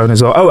the headphone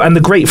as well. Oh, and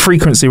the great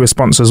frequency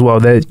response as well.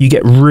 You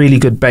get really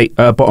good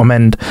bottom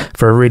end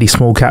for a really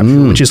small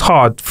capsule, which is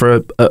hard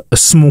for a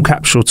small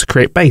capsule to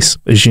create bass,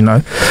 as you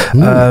know.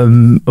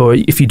 Or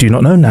if you do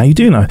not know, now you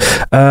do know.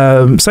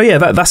 So yeah,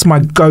 that's my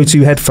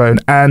go-to headphone,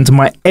 and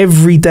my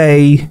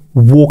everyday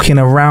walking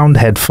around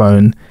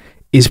headphone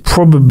is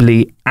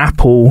probably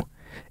Apple.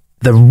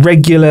 The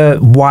regular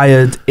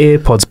wired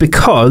earpods,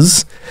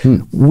 because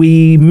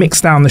we mix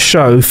down the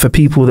show for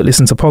people that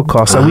listen to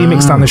podcasts. So we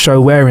mix down the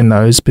show wearing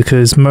those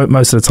because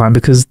most of the time,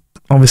 because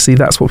obviously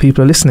that's what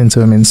people are listening to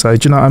them in. So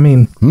do you know what I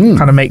mean?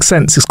 Kind of makes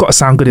sense. It's got to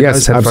sound good in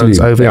those headphones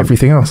over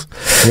everything else.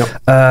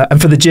 Yep. And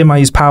for the gym, I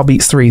use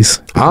Powerbeats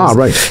 3s.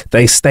 Right.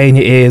 They stay in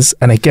your ears.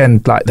 And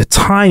again, like the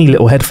tiny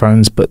little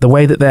headphones, but the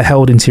way that they're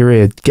held into your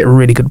ear, you get a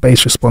really good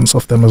bass response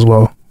off them as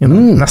well.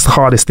 And that's the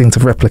hardest thing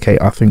to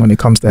replicate, I think, when it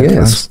comes to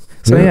headphones.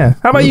 So yeah,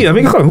 how about you? I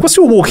mean, what's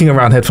your walking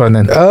around headphone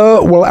then?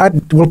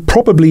 Well,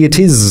 probably it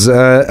is.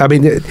 I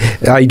mean,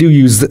 I do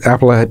use the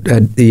Apple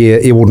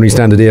the ordinary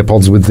standard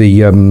AirPods with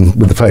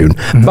the phone.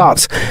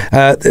 But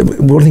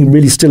one thing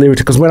really still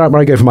irritating, because when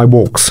I go for my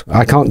walks,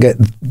 I can't get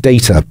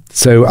data,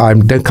 so I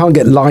can't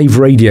get live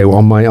radio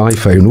on my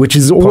iPhone, which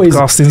is always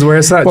podcasting's where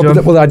it's at,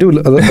 John. Well, I do.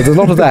 There's a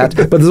lot of that,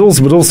 but there's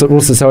also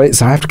so I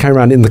have to carry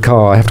around in the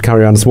car. I have to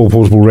carry around a small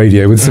portable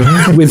radio with some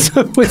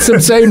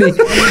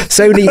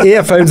Sony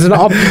earphones, and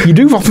you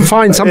do often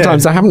find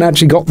sometimes I haven't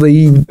actually got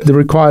the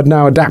required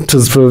now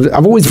adapters for.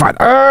 I've always found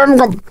I haven't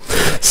got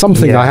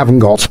something I haven't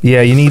got.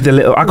 Yeah, you need the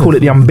little. I call it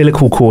the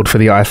umbilical cord for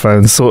the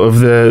iPhone, sort of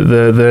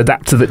the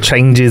adapter that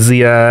changes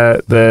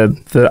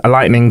the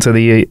lightning to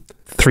the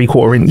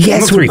 3/4 inch.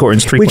 Yes, not 3/4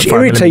 inch, 3.5 which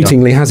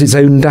irritatingly has its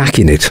own DAC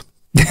in it.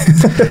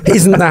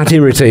 Isn't that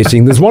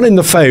irritating? There's one in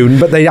the phone,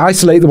 but they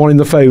isolate the one in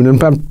the phone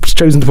and I've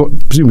chosen to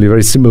put presumably a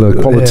very similar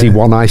quality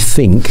one, I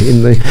think,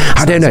 in the...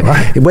 I don't know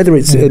whether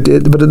it's...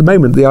 but at the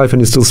moment, the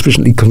iPhone is still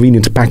sufficiently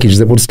convenient to package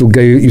that would still go...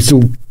 You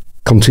still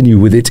continue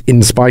with it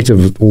in spite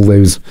of all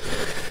those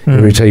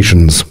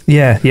irritations.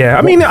 Yeah.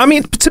 I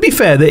mean, to be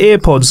fair, the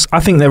AirPods, I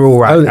think they're all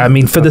right. I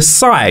mean, for the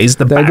size,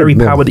 the battery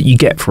power that you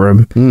get for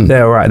them,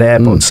 they're all right. The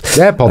AirPods.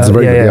 The AirPods are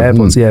very good.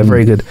 AirPods,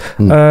 very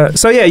good.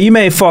 So yeah, you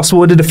may have fast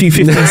forwarded a few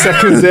 15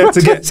 seconds there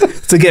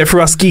to get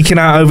for us geeking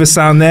out over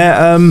sound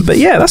there. But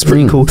yeah, that's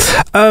pretty cool.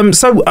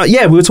 So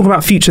we were talking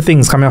about future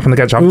things coming up on the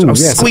Gadget. I'm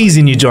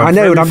squeezing you, John. I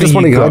know, and I'm just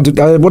wondering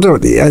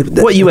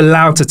what are you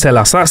allowed to tell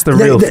us? That's the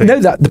real thing. No,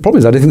 the problem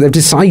is I don't think they've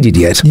decided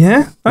yet.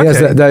 Yeah. Okay.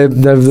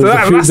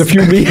 Yes, the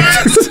few meetings.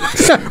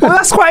 Well,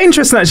 that's quite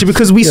interesting actually,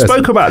 because we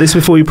spoke about this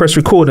before you press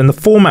record, and the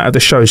format of the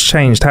show's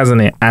changed, hasn't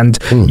it? And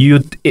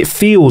it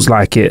feels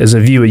like it as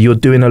a viewer, you're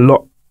doing a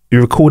lot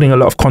you're recording a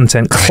lot of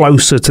content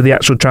closer to the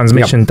actual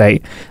transmission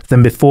date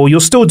than before. You'll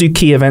still do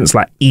key events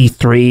like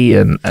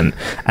E3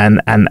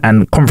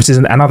 and conferences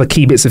and other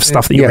key bits of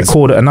stuff that you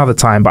record at another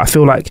time. But I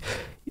feel like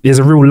it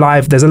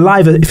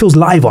feels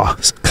liver,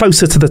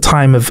 closer to the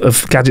time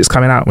of gadgets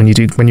coming out when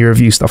you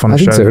review stuff on the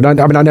show. I think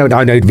so. I know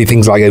there'd be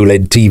things like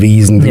OLED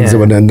TVs and things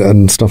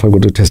and stuff. I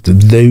would have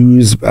tested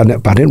those, but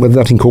I don't know whether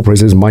that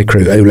incorporates those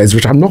micro OLEDs,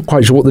 which I'm not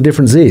quite sure what the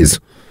difference is.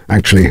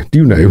 Actually, do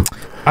you know?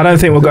 I don't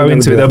think we'll go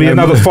into it. There'll be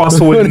another fast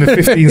forward in the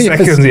 15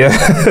 seconds. Yeah,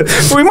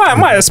 but we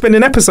might spend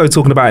an episode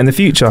talking about it in the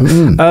future.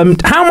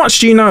 How much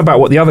do you know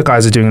about what the other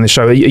guys are doing in the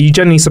show? Are you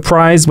generally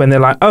surprised when they're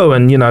like, oh,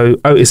 and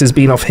Otis has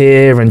been off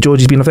here and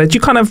Georgie's been off there? Do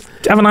you kind of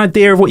have an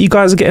idea of what you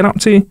guys are getting up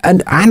to?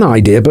 An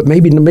idea, but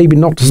maybe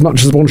not as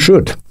much as one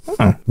should.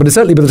 Oh. But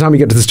certainly by the time we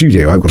get to the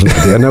studio, I've got an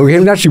idea. No, we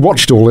haven't actually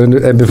watched it all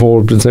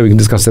before, so we can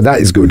discuss it.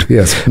 That is good,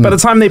 yes. By the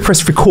time they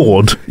press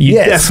record, you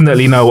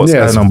definitely know what's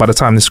going on by the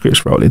time the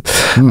script's rolling.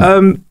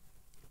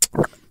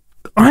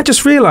 I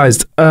just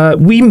realised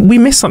we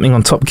missed something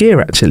on Top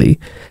Gear, actually.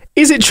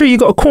 Is it true you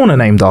got a corner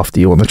named after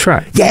you on the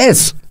track?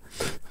 Yes.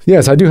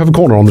 Yes, I do have a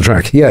corner on the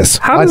track, yes.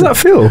 How does that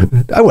feel?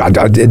 Oh,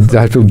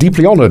 I feel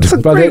deeply honoured. It's a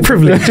great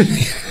privilege.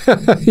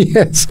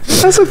 Yes.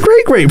 That's a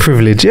great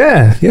privilege,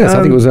 yeah. Yes,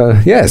 I think it was,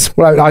 yes.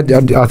 Well, I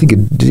think it,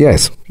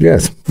 yes.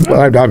 Well,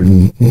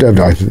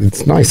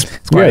 it's nice.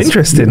 It's quite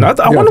interesting. I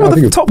wonder what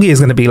the Top Gear is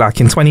going to be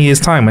like in 20 years'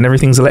 time when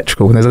everything's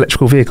electrical, when there's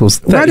electrical vehicles.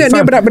 But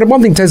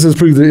one thing Tesla's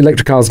proved that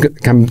electric cars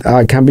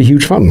can be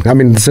huge fun. I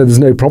mean, so there's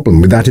no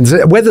problem with that.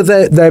 Whether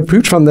they're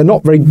huge fun, they're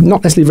not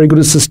necessarily very good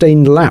at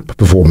sustained lap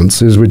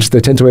performances, which they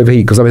tend to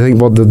overheat. Because I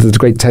think what the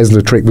great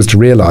Tesla trick was to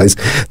realise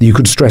that you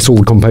could stress all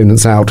the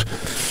components out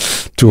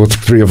 2 or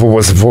 3 or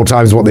 4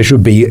 times what they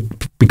should be,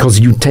 because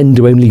you tend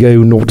to only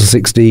go 0 to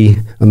 60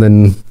 and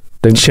then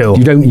don't chill.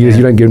 You don't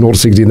go 0 to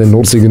 60 and then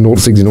 0 to 60, 0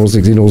 to 60, 0 to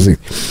 60, 0 to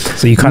 60.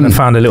 So you kind of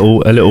found a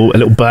little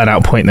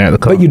burnout point there at the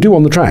car. But you do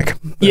on the track.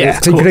 Yeah.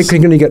 So you're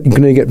going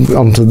to get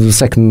onto the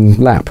second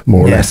lap,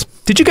 more or less.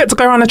 Did you get to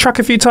go around the track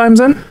a few times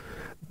then?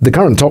 The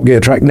current Top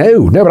Gear track,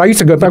 no, but I used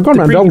to go. I've gone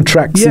around old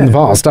tracks in the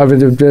past.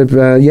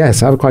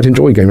 Yes, I quite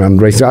enjoy going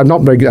around racing. I'm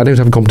not very good. I don't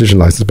have a competition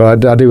license,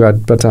 but I do. I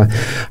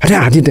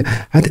did.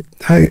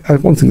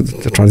 One thing,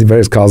 trying to think,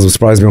 various cars have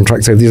surprised me on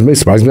tracks over the years. Most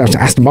surprised me was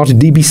Aston Martin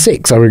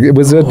DB6. It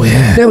was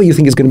now you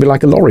think it's going to be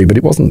like a lorry, but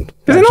it wasn't.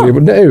 Is it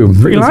not? No,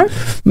 pretty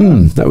live.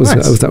 That was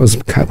nice. that was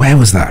where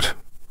was that?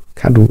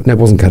 No, it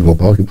wasn't Cadwell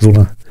Park. It was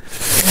all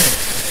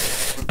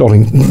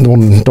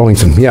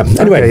Donington. Yeah.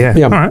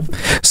 Anyway, All right.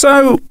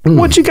 So,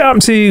 what do you get up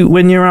to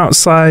when you're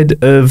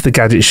outside of the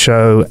Gadget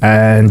show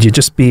and you're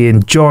just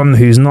being John,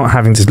 who's not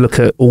having to look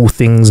at all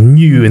things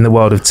new in the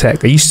world of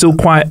tech? Are you still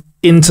quite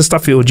into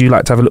stuff, or do you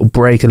like to have a little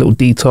break, a little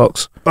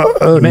detox?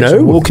 You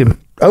mentioned walking.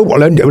 Oh,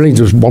 well, only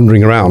just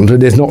wandering around.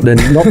 There's not then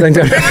up and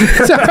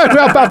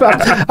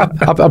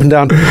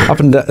down,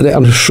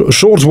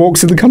 short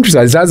walks in the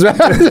countryside. Go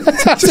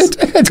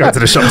to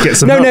the shop, get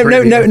some.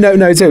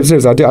 No.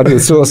 Seriously, I do. I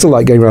still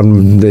like going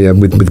around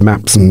with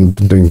maps and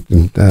doing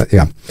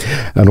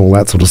and all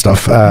that sort of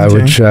stuff.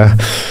 Okay.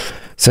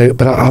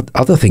 But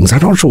other things,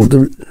 I'm not sure.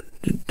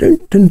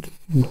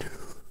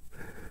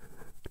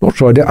 Not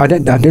sure. I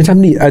don't have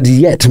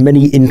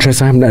many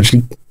interests. I haven't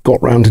actually got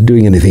round to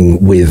doing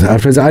anything with.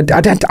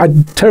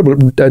 I'm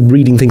terrible at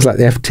reading things like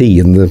the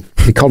FT and the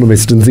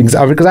Economist and things,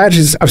 because I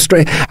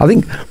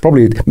think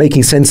probably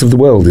making sense of the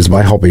world is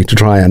my hobby, to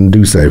try and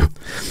do so. I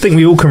think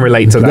we all can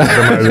relate to that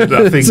at the moment.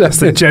 I think that's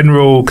the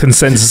general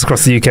consensus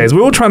across the UK, is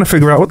we're all trying to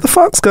figure out what the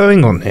fuck's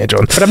going on here,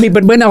 John.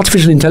 But when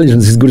artificial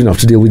intelligence is good enough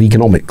to deal with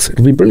economics,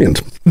 it'll be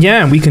brilliant.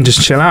 Yeah, and we can just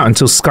chill out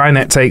until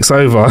Skynet takes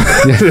over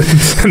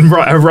and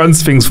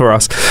runs things for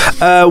us.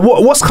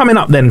 What's coming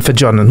up then for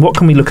John, and what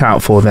can we look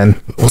out for then?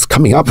 What's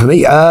coming up for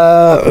me?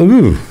 I've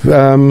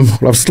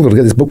still got to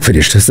get this book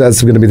finished. So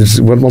that's going to be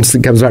once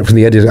it comes back from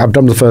the editor. I've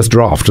done the first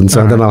draft, and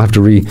so then I'll have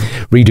to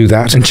redo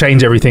that and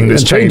change everything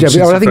that's changed.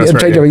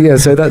 Yeah,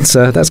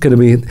 so that's going to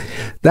be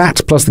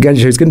that. Plus the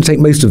Gadget show is going to take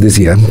most of this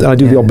year. I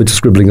do the odd bit of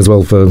scribbling as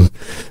well for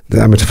the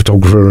Amateur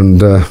Photographer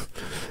and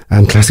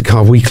Classic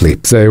Car Weekly.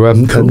 So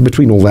and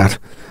between all that.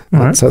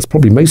 That's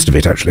probably most of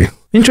it, actually.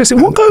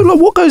 Interesting. What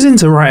goes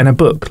into writing a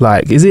book?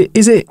 Like, is it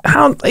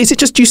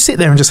just you sit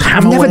there and just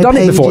hammer away? I've never done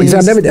it before.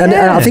 And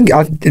I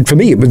think for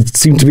me it would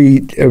seem to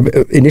be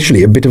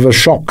initially a bit of a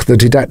shock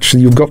that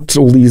you've got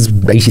all these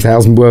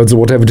 80,000 words or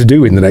whatever to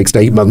do in the next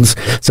 8 months.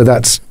 So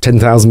that's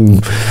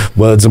 10,000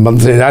 words a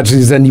month.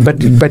 Actually, then you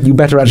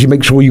better actually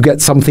make sure you get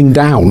something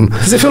down.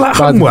 Does it feel like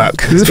homework?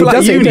 Does it feel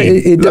like uni?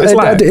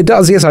 It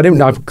does. Yes, I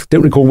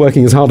don't recall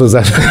working as hard as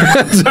that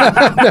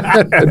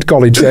at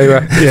college.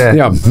 So,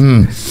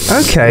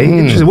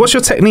 Okay. Interesting. What's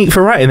your technique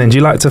for writing then? Do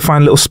you like to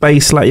find a little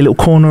space, like your little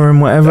corner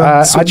and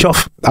whatever? Switch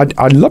off?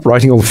 I love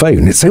writing on the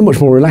phone. It's so much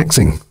more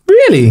relaxing.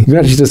 Really? You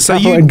actually just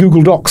and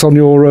Google Docs on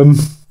your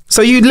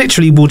So you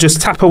literally will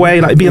just tap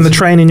away, like be on the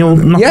train and you'll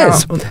knock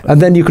out.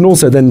 And then you can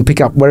also then pick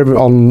up wherever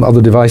on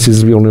other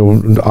devices, on your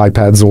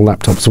iPads or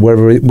laptops or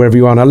wherever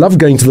you are. And I love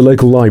going to the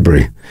local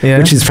library,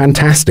 which is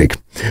fantastic.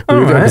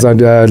 Because I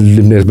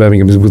live near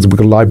Birmingham, we've got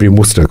a library in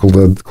Worcester called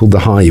the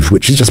Hive,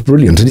 which is just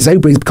brilliant. And it's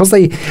open because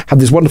they had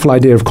this wonderful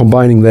idea of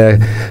combining their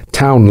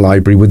town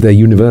library with their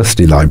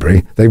university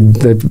library.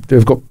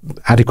 They've got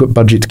adequate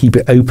budget to keep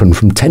it open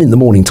from 10 in the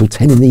morning till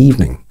 10 in the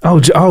evening.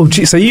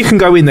 Gee, so you can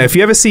go in there. If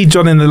you ever see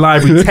Jon in the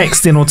library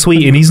texting or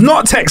tweeting, he's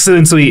not texting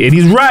and tweeting.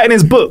 He's writing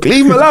his book.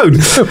 Leave him alone.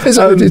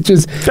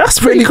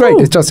 That's really cool.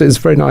 Great. It's a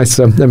very nice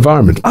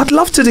environment. I'd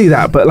love to do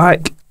that, but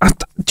like,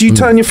 do you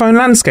turn your phone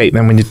landscape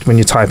then when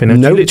you're typing? Or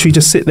do you literally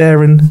just sit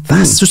there and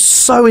that's just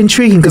so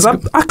intriguing because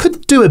I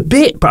could do a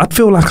bit, but I'd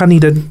feel like I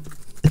need a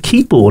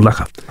keyboard.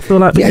 Like I feel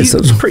like you're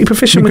pretty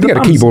proficient with the thumbs.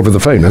 You can get a keyboard with a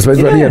phone, I suppose.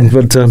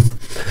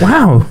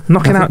 Wow,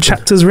 knocking out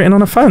chapters written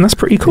on a phone. That's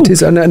pretty cool. It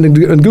is, and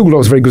Google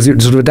Docs is very good.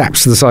 It sort of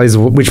adapts to the size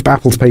of which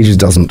Apple's Pages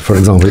doesn't, for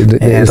example. It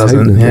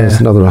doesn't. It's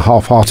another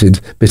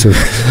half-hearted bit of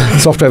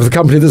software for the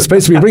company that's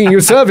supposed to be bringing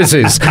you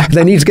services.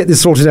 They need to get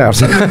this sorted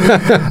out.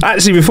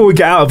 Actually, before we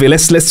get out of it,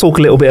 let's talk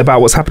a little bit about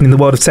what's happening in the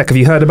world of tech. Have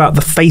you heard about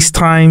the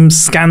Facetime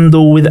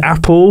scandal with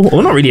Apple?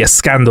 Or not really a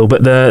scandal,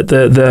 but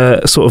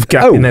the sort of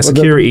gap in their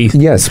security.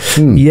 Yes.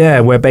 Yeah,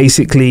 where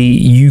basically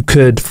you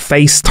could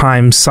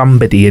FaceTime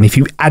somebody, and if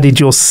you added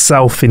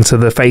yourself into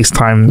the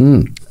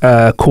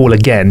FaceTime call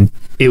again,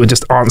 it would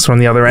just answer on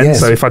the other end.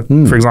 Yes. So if I,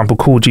 for example,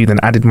 called you, then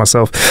added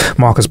myself,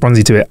 Marcus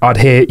Bronzy, to it, I'd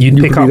hear you'd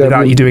pick up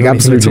without you doing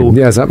anything at all.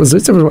 Yes,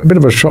 it's a bit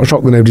of a shock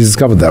that nobody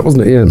discovered that,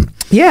 wasn't it?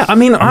 Yeah, I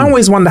mean, I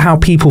always wonder how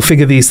people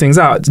figure these things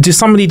out.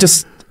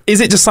 Is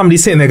it just somebody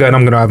sitting there going,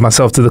 I'm going to add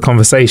myself to the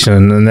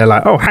conversation, and they're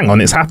like, oh, hang on,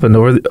 it's happened,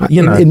 or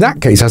In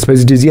that case, I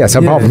suppose it is, yes.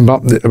 Apart from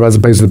as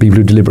opposed to the people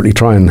who deliberately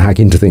try and hack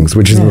into things,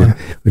 which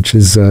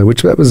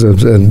that was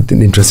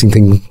an interesting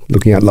thing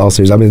looking at last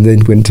year. I mean, they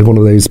went to one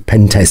of those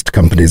pen test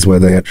companies where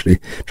they actually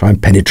try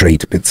and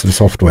penetrate bits of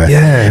software.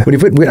 Yeah. When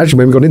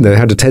we got in there, they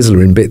had a Tesla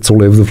in bits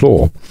all over the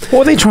floor.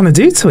 What are they trying to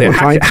do to it?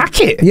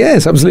 Hack it?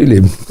 Yes,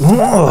 absolutely.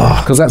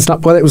 Because that's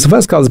not. Well, it was the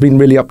first car that's been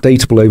really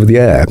updatable over the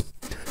air.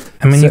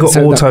 I mean, you've got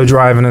auto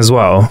driving as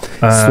well.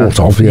 Sort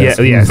of, yes.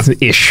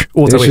 Ish.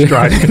 Auto-ish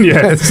driving,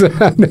 yes.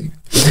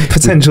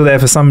 Potential there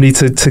for somebody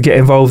to get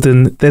involved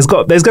in. There's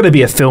going to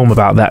be a film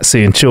about that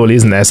soon, surely,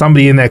 isn't there?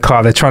 Somebody in their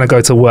car, they're trying to go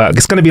to work.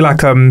 It's going to be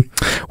like,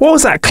 what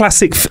was that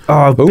classic?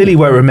 Billy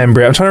won't remember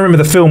it. I'm trying to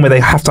remember the film where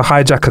they have to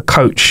hijack a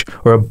coach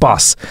or a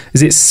bus.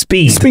 Is it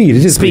Speed? Speed,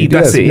 it is Speed.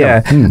 That's it,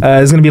 yeah.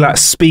 It's going to be like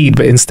Speed,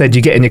 but instead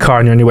you get in your car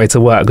and you're on your way to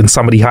work and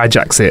somebody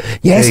hijacks it.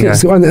 Yes,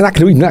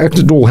 that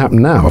could all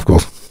happen now, of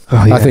course.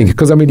 Oh, yeah. I think,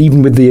 because I mean,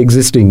 even with the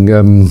existing,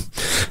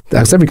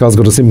 every car's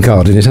got a SIM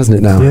card in it, hasn't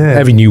it now? Yeah.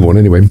 Every new one,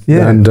 anyway.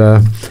 Yeah. And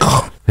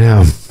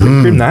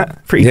grim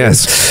that. Pretty good.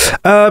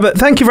 But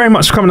thank you very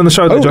much for coming on the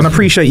show, though, Jon. I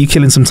appreciate you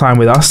killing some time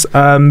with us.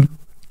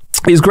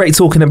 It was great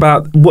talking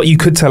about what you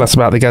could tell us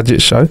about the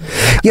Gadget show.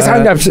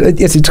 Yes,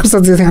 it's because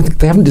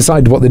they haven't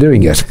decided what they're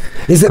doing yet.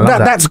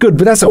 That's good,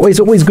 but it's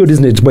always good,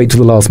 isn't it, to wait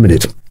till the last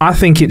minute? I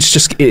think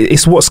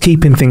it's what's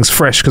keeping things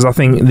fresh, because I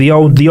think the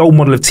old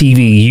model of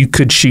TV, you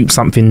could shoot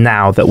something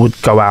now that would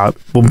go out,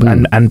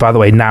 and by the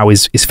way, now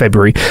is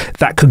February,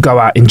 that could go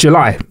out in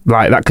July.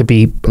 Like, that could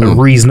be a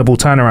reasonable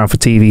turnaround for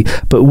TV.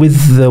 But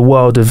with the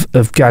world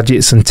of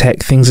gadgets and tech,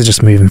 things are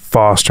just moving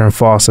faster and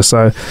faster.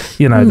 So,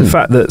 the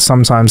fact that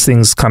sometimes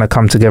things kind of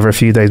come together a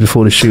few days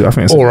before the shoot, I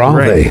think it's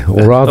great.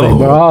 Or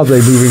are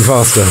they moving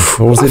faster?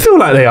 I feel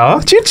like they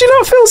are. Do you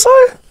not feel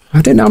so?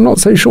 I don't know. I'm not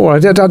so sure. I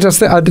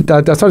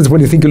started when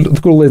you think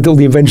of all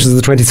the inventions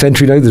of the 20th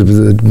century.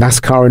 The mass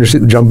car industry,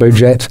 the jumbo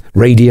jet,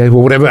 radio,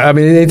 or whatever. I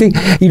mean,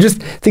 you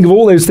just think of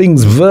all those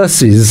things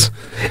versus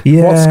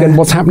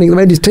what's happening at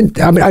the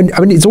moment. I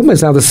mean, it's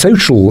almost now the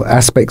social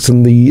aspects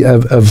and the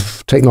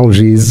of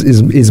technology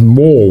is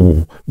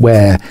more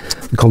where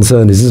the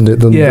concern is, isn't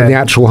it, than the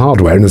actual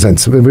hardware, in a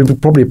sense. We're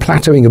probably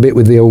plateauing a bit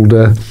with the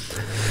older.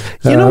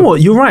 You know what?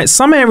 You're right.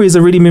 Some areas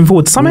are really moving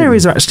forward. Some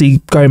areas are actually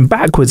going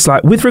backwards.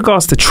 Like with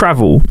regards to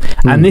travel,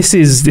 and this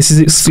is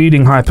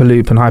excluding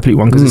Hyperloop and Hyperloop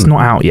One because it's not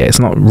out yet. It's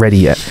not ready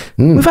yet.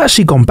 We've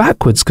actually gone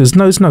backwards because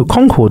there's no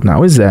Concorde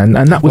now, is there? And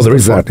that was there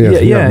is that.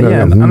 Yes. Yeah.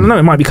 And I know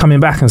it might be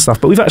coming back and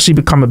stuff, but we've actually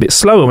become a bit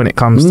slower when it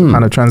comes to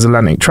kind of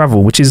transatlantic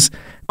travel, which is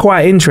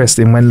quite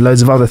interesting when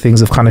loads of other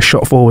things have kind of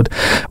shot forward.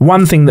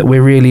 One thing that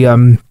we're really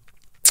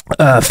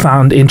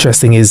found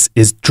interesting is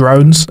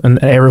drones and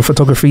aerial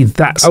photography.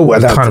 That's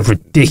kind of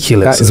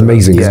ridiculous. That is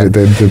amazing, isn't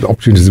it? The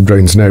opportunities of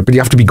drones now. But you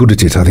have to be good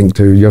at it, I think,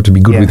 too. You have to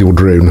be good with your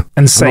drone.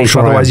 And safe,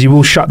 otherwise you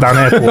will shut down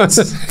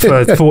airports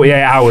for 48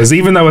 hours,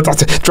 even though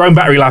drone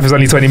battery life is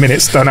only 20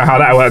 minutes. Don't know how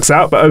that works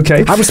out, but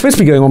okay. I was supposed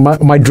to be going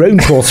on my drone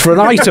course for an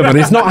item, and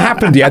it's not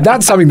happened yet.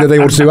 That's something that they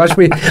ought to do. I should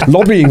be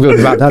lobbying them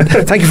about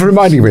that. Thank you for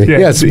reminding me.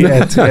 Yes.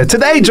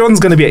 Today, Jon's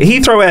going to be at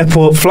Heathrow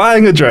Airport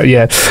flying a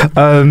drone.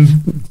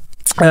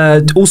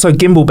 Also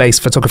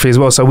gimbal-based photography as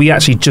well. So we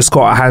actually just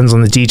got our hands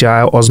on the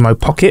DJI Osmo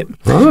Pocket,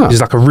 which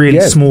is like a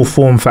really small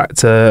form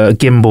factor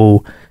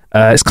gimbal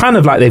It's kind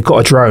of like they've got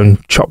a drone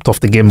chopped off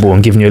the gimbal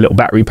and given you a little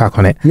battery pack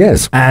on it.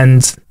 Yes.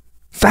 And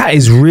that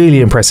is really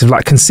impressive.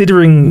 Like,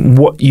 considering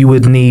what you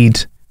would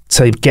need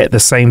to get the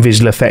same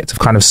visual effect of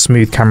kind of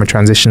smooth camera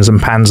transitions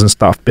and pans and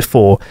stuff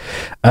before,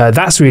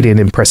 that's really an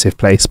impressive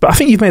place. But I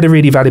think you've made a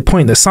really valid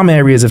point that some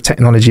areas of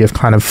technology have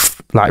kind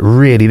of like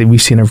really,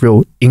 we've seen a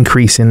real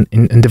increase in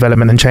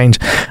development and change.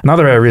 And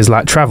other areas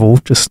like travel,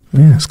 just,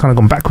 it's kind of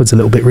gone backwards a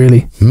little bit,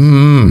 really.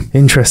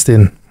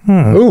 Interesting.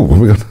 Oh,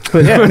 we can't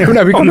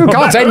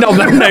end on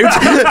that note.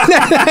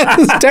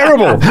 It's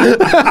terrible.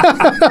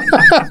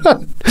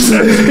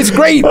 It's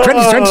great.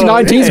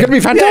 2019 is going to be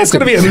fantastic. Yeah, it's going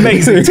to be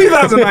amazing.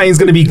 2019 is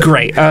going to be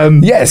great.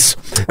 Yes.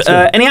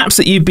 Any apps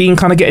that you've been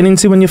kind of getting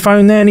into on your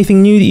phone there?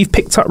 Anything new that you've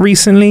picked up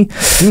recently?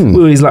 We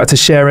always like to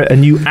share a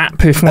new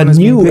app if one has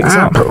been picked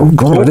up. Oh,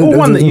 God, or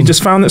one that you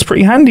just found that's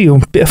pretty handy or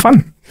a bit of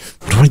fun.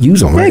 What do I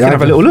use on that? Yeah, you can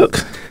have a little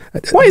look.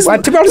 We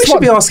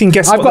should be asking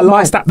guests what the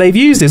last app they've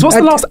used is. What's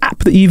the last app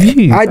that you've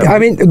used? I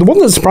mean, the one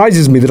that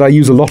surprises me that I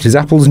use a lot is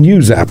Apple's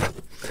News app.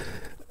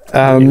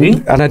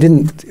 Really? And I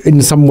didn't,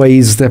 in some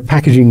ways, their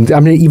packaging, I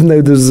mean, even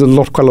though there's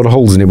quite a lot of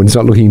holes in it when you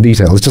start looking in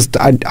detail, it's just,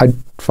 I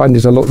find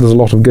there's a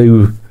lot of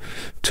go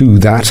to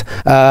that.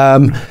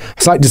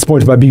 Slightly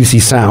disappointed by BBC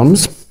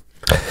Sounds.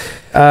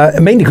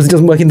 Mainly because it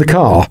doesn't work in the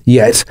car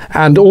yet,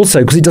 and also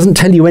because it doesn't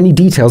tell you any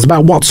details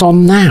about what's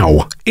on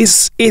now.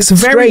 It's very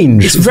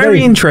strange. It's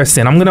very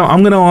interesting. I'm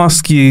gonna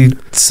ask you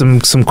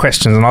some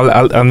questions,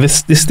 and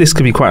this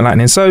could be quite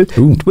enlightening. So,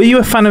 were you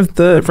a fan of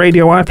the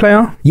radio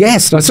iPlayer?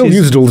 Yes, I still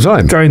use it all the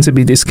time. Going to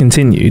be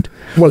discontinued.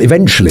 Well,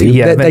 eventually,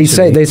 yeah, they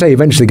say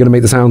eventually going to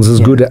make the sounds as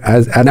good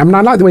as. And I mean,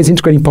 I like the way it's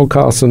integrating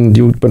podcasts,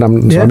 but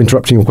I'm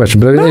interrupting your question.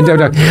 But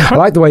I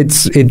like the way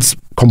it's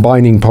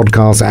combining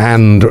podcasts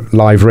and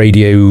live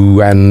radio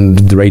and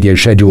the radio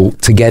schedule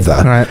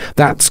together. Right.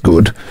 That's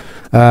good.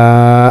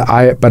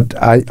 I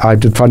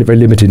did find it very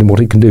limited in what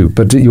it can do.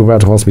 But you were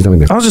about to ask me something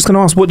there. I was just going to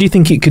ask, what do you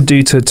think it could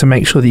do to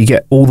make sure that you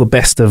get all the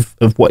best of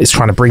what it's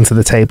trying to bring to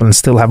the table and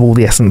still have all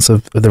the essence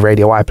of the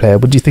radio iPlayer?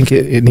 What do you think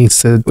it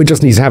needs to... It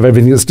just needs to have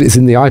everything that's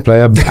in the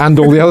iPlayer and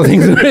all the other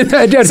things.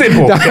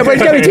 Simple. I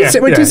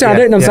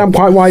don't understand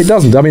quite why it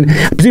doesn't. I mean,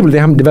 presumably they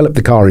haven't developed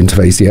the car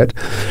interface yet.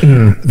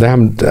 They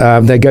haven't.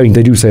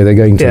 They do say they're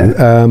going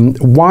to.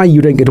 Why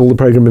you don't get all the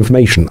program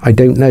information, I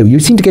don't know. You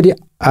seem to get it,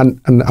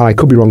 and I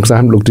could be wrong because I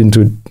haven't looked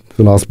into it for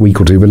the last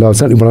week or two, but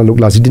certainly when I looked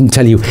last, it didn't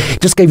tell you.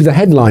 It just gave you the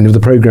headline of the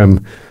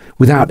program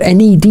without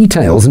any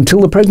details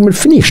until the program had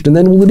finished, and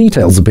then all the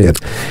details appeared.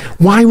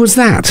 Why was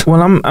that?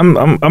 Well, I'm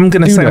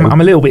going to say I'm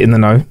a little bit in the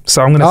know,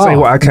 so I'm going to say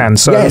what I can.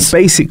 So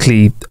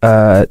basically,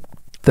 the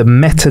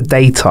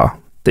metadata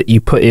that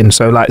you put in.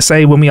 So, like,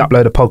 say when we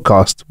upload a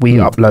podcast, we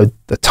upload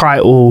the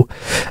title,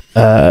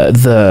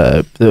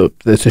 the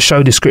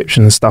show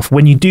description and stuff.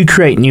 When you do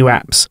create new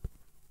apps,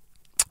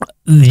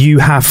 you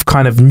have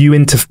kind of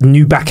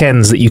new back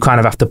ends that you kind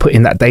of have to put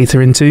in that data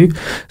into.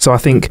 So I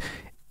think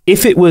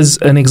if it was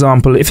an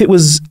example, if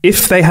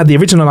they had the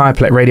original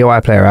radio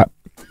iPlayer app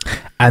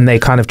and they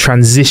kind of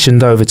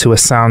transitioned over to a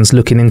sounds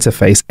looking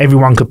interface,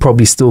 everyone could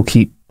probably still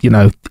keep,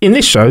 in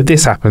this show,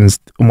 this happens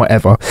and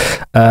whatever,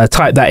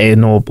 type that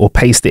in or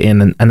paste it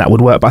in and that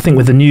would work. But I think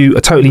with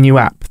a totally new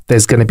app,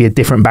 there's going to be a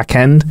different back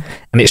end,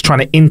 and it's trying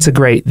to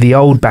integrate the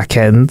old back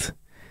end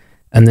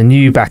and the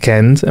new back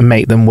end and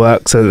make them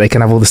work so that they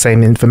can have all the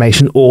same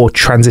information, or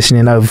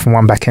transitioning over from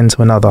one back end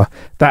to another.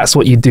 That's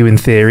what you do in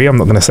theory. I'm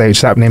not going to say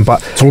it's happening,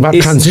 but it's all about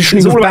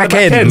transitioning of back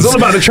ends. It's all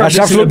about the transition.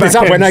 I have to look this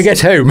up when I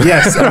get home.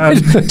 Yes,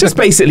 just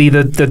basically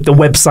the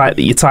website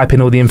that you type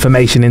in all the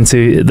information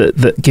into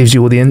that gives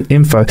you all the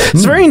info.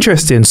 It's very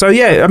interesting. So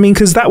yeah, I mean,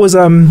 because that was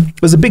a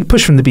big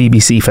push from the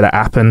BBC for that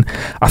app, and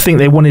I think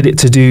they wanted it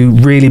to do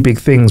really big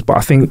things. But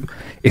I think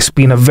it's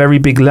been a very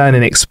big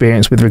learning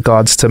experience with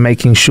regards to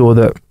making sure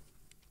that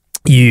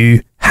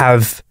you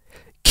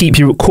keep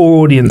your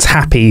core audience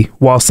happy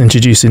whilst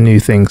introducing new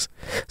things.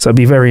 So it'd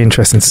be very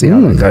interesting to see how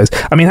that goes.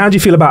 I mean, how do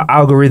you feel about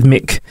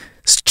algorithmic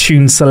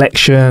tune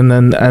selection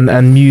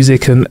and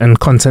music and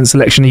content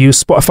selection? Are you a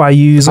Spotify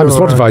user? I'm a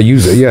Spotify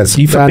user, yes.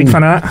 Are you a big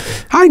fan of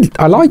that?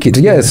 I like it,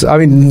 yes. I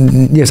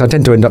mean, yes, I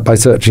tend to end up by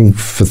searching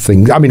for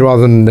things. I mean,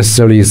 rather than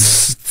necessarily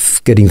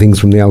getting things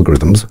from the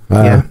algorithms,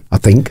 I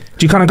think.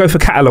 Do you kind of go for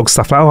catalogue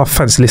stuff? Like, I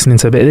fancy listening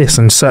to a bit of this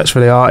and search for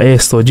the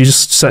artist, or do you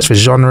just search for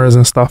genres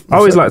and stuff? I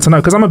always like to know,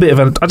 because I'm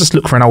I just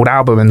look for an old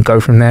album and go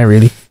from there,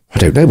 really. I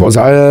don't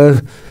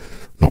know.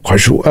 Not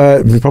quite sure.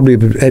 Probably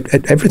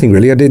everything,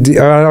 really. I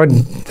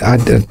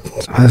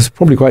was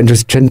probably quite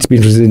interested. Tend to be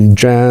interested in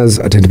jazz.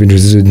 I tend to be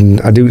interested in.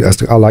 I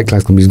like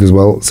classical music as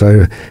well.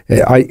 So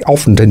I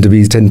often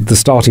the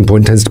starting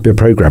point tends to be a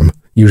program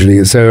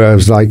usually. So I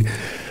was like,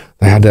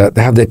 they had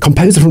the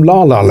composer from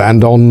La La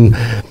Land on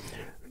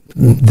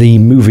the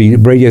movie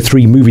Radio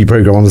 3 movie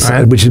program on the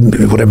side, which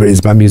is whatever it is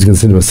about music and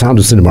cinema, Sound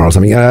of Cinema or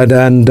something,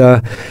 and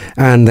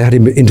they had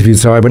him interviewed.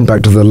 So I went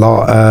back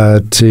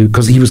to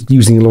because he was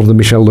using a lot of the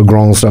Michel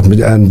Legrand stuff,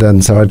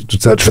 and so I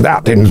searched for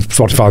that in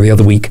Spotify the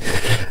other week,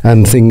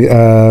 and so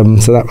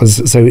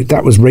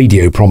that was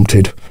radio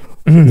prompted.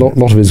 A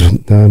lot of his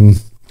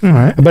All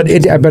right. But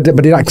it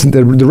actually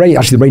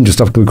the range of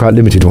stuff can be quite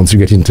limited once you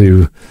get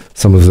into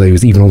some of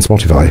those, even on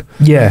Spotify.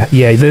 Yeah.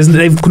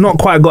 They've not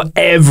quite got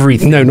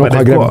everything. No, not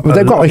quite. But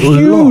they've got a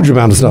huge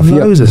amount of stuff.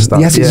 Loads of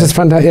stuff. Yes, it's just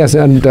fantastic. Yes,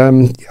 and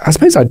I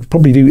suppose I'd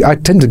probably do. I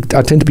tend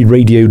to be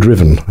radio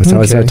driven,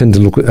 so I tend to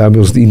look at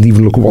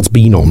even look at what's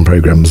been on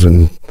programs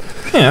and.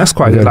 Yeah, that's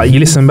quite good. Like you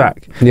listen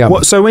back.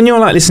 Yeah. So when you're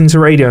like listening to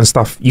radio and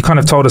stuff, you kind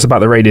of told us about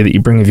the radio that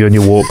you bring with you on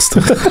your walks.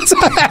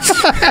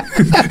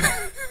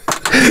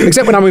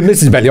 Except when I'm with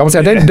Mrs. Bentley,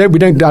 obviously I don't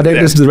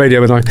listen to the radio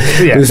when I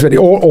Mrs. Bentley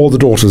or the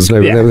daughters.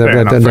 No,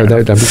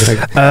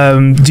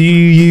 do you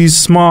use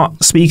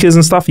smart speakers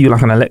and stuff? Are you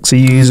like an Alexa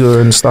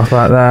user and stuff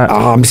like that?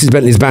 Mrs.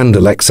 Bentley's banned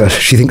Alexa.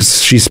 She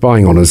thinks she's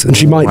spying on us, and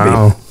she might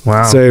be.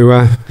 Wow.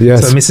 So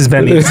yes. So Mrs.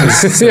 Bentley,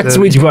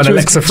 you've got an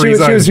Alexa-free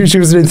zone. She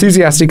was an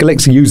enthusiastic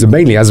Alexa user,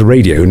 mainly as a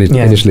radio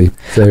initially.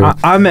 So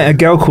I met a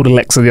girl called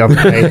Alexa the other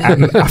day,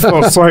 and I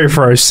felt sorry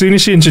for her. As soon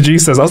as she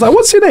introduced us, I was like,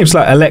 "What's your name?" She's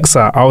like,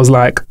 "Alexa." I was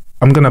like,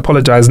 I'm going to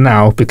apologise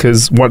now,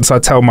 because once I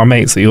tell my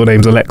mates that your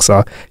name's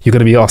Alexa, you're going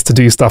to be asked to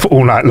do stuff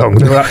all night long.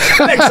 They're like,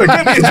 Alexa,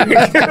 get me a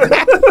drink.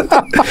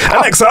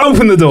 Alexa,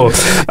 open the door.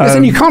 Yes,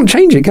 and you can't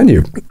change it, can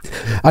you?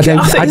 I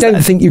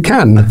don't think you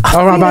can.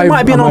 There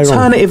might be an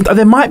alternative.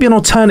 There might be an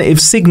alternative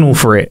signal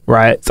for it,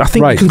 right? I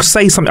think you can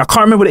say something. I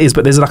can't remember what it is,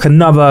 but there's like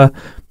another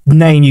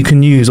name you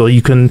can use, or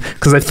you can,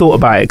 because they've thought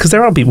about it, because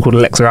there are people called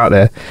Alexa out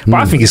there, but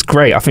I think it's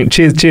great. I think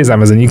cheers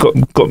Amazon, you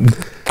got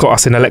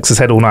us in Alexa's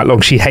head all night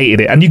long. She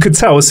hated it, and you could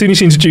tell as soon as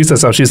she introduced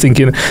herself, she was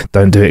thinking,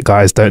 don't do it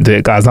guys, and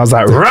I was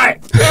like, right.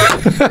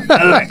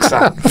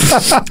 Alexa.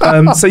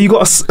 So you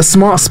got a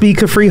smart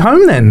speaker free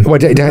home then? Well,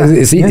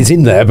 it's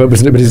in there, but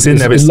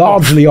it's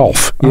largely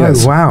off.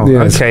 Yes. Oh wow.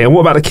 Yes. Okay, and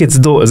what about the kids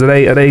and daughters? Are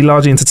they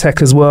largely into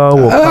tech as well,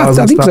 or cars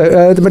I think stuff?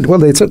 so.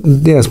 Well,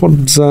 yes,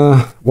 one's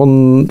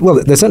one.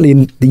 Well, they're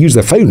certainly they use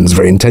their phones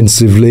very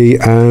intensively,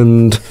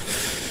 and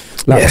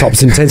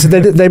laptops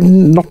intensively. They're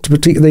not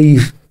particularly.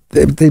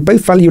 They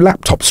both value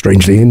laptops,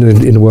 strangely, in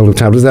the world of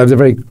tablets. They're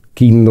very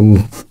keen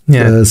on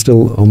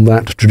still on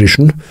that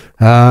tradition.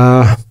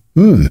 I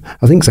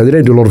think so. They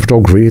don't do a lot of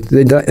photography.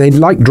 They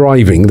like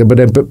driving, but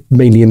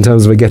mainly in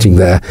terms of getting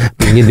there,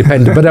 being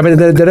independent. But I mean,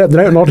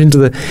 they're not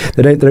into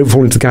they don't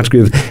fall into the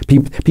category of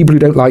people who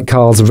don't like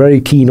cars. Are very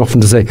keen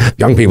often to say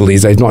young people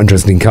these days not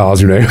interested in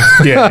cars. You know,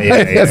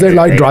 yes, they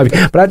like driving.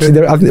 But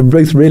actually, I think they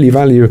both really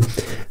value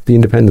the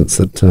independence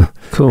that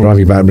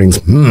driving about brings.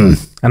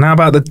 And how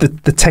about the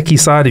techie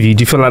side of you?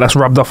 Do you feel like that's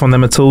rubbed off on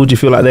them at all? Do you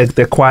feel like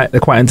they're quite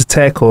into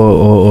tech,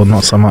 or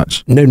not so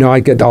much? No, I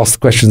get asked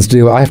questions to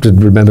do. I have to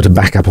remember to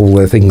back up all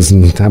their things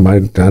and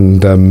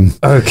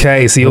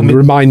okay, so you'll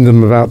remind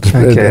them about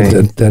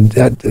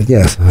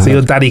yes. So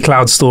your daddy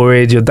cloud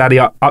storage, your daddy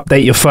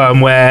update your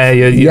firmware,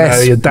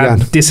 your dad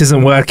this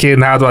isn't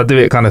working. How do I do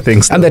it? Kind of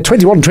things. And they're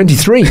 21,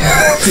 23.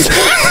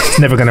 It's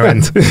never going to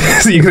end.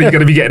 So you're going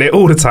to be getting it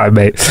all the time,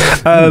 mate.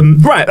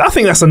 Right, I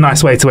think that's a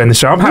nice way to end the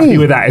show. I'm happy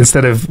with that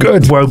instead of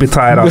woe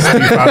betide us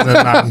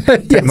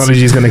 2009.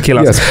 Technology is going to kill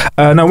us.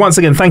 Yes. No, once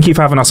again, thank you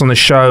for having us on the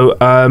show.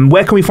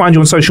 Where can we find you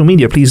on social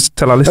media? Please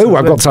tell our listeners.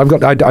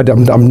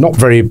 I'm not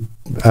very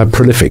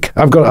prolific.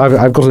 I've got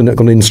an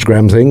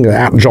Instagram thing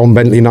at Jon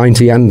Bentley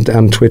 90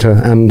 and Twitter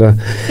and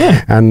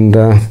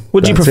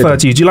what do you prefer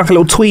to use? Do you like a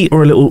little tweet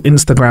or a little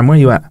Instagram? Where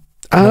are you at?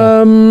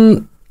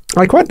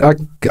 I quite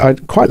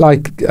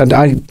like, and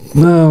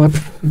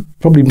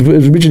probably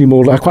originally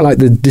more. I quite like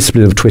the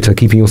discipline of Twitter,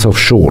 keeping yourself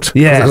short.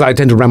 Yeah, I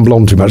tend to ramble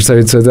on too much, so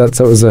it's a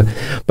bit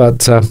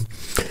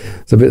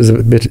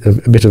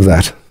of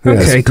that.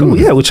 Okay, yes. cool.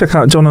 Yeah, we'll check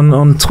out Jon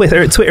on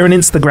Twitter and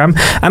Instagram,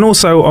 and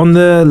also on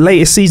the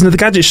latest season of the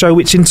Gadget Show,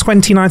 which in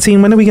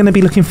 2019. When are we going to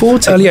be looking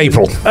forward to? Early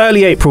April.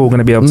 We're going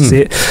to be able to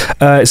see it.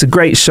 It's a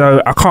great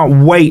show. I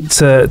can't wait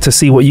to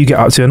see what you get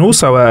up to, and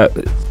also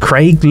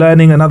Craig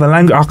learning another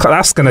language.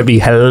 That's going to be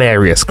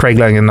hilarious. Craig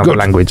learning another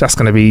language. That's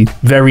going to be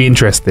very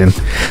interesting.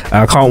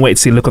 I can't wait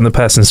to see the look on the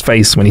person's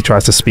face when he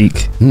tries to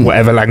speak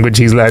whatever language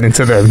he's learning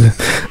to them.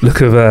 Look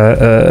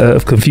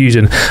of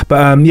confusion.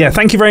 But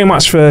thank you very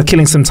much for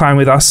killing some time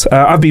with us.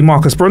 I've been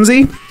Marcus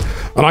Bronzy.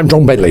 And I'm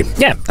Jon Bentley.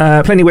 Yeah,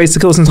 plenty of ways to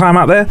kill some time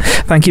out there.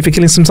 Thank you for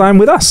killing some time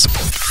with us.